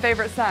more than one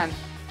favorite son.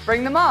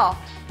 Bring them all.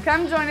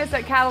 Come join us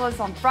at Catalyst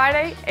on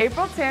Friday,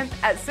 April 10th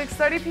at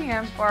 6:30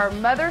 p.m. for our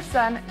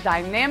mother-son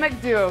dynamic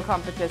duo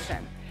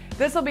competition.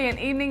 This will be an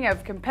evening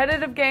of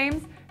competitive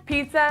games,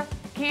 pizza,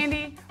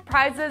 candy,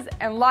 prizes,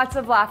 and lots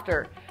of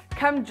laughter.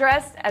 Come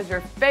dressed as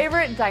your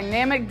favorite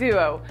dynamic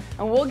duo,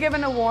 and we'll give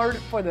an award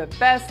for the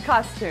best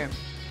costume.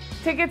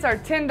 Tickets are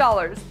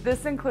 $10.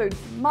 This includes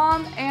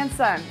mom and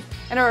son,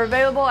 and are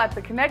available at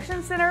the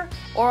Connection Center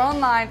or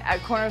online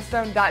at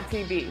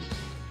cornerstone.tv.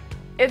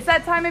 It's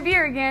that time of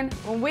year again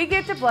when we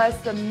get to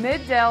bless the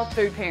Mid-Dale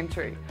Food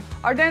Pantry.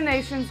 Our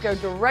donations go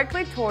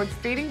directly towards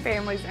feeding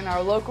families in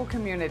our local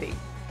community.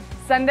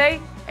 Sunday,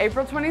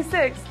 April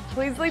 26th,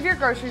 please leave your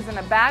groceries in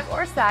a bag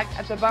or sack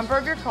at the bumper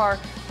of your car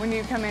when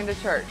you come into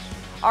church.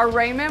 Our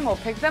Rayman will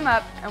pick them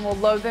up and will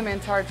load them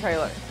into our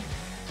trailer.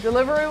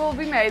 Delivery will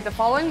be made the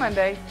following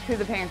Monday to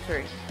the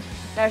pantry.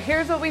 Now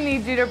here's what we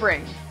need you to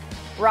bring: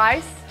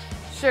 rice,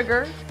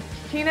 sugar,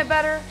 peanut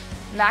butter,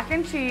 mac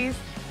and cheese,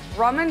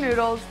 ramen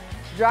noodles,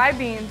 dry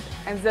beans,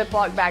 and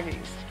Ziploc baggies,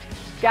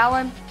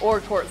 gallon or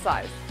quart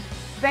size.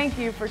 Thank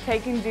you for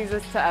taking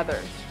Jesus to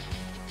others.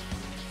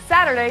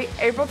 Saturday,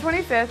 April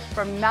 25th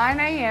from 9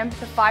 a.m.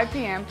 to 5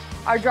 p.m.,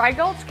 our Dry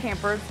Gulch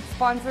campers,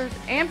 sponsors,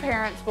 and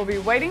parents will be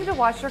waiting to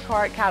wash your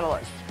car at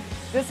Catalyst.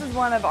 This is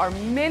one of our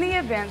many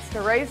events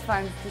to raise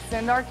funds to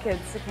send our kids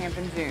to camp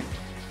in June.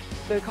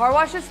 The car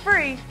wash is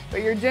free,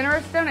 but your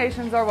generous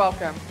donations are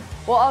welcome.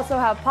 We'll also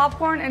have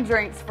popcorn and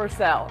drinks for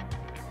sale.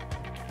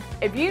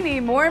 If you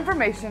need more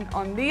information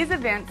on these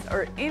events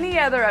or any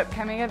other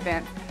upcoming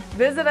events,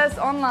 visit us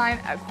online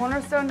at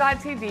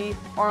cornerstone.tv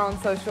or on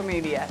social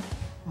media.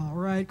 All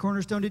right,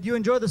 Cornerstone, did you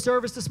enjoy the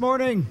service this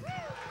morning?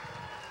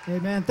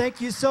 Amen. Thank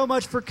you so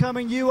much for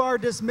coming. You are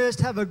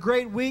dismissed. Have a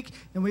great week,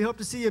 and we hope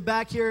to see you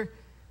back here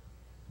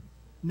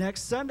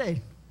next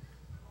Sunday.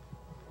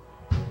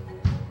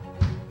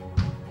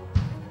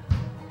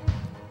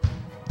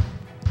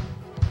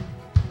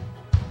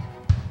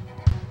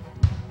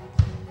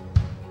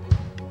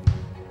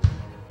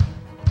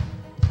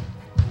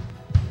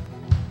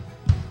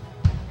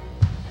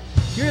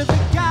 You're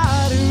the guy.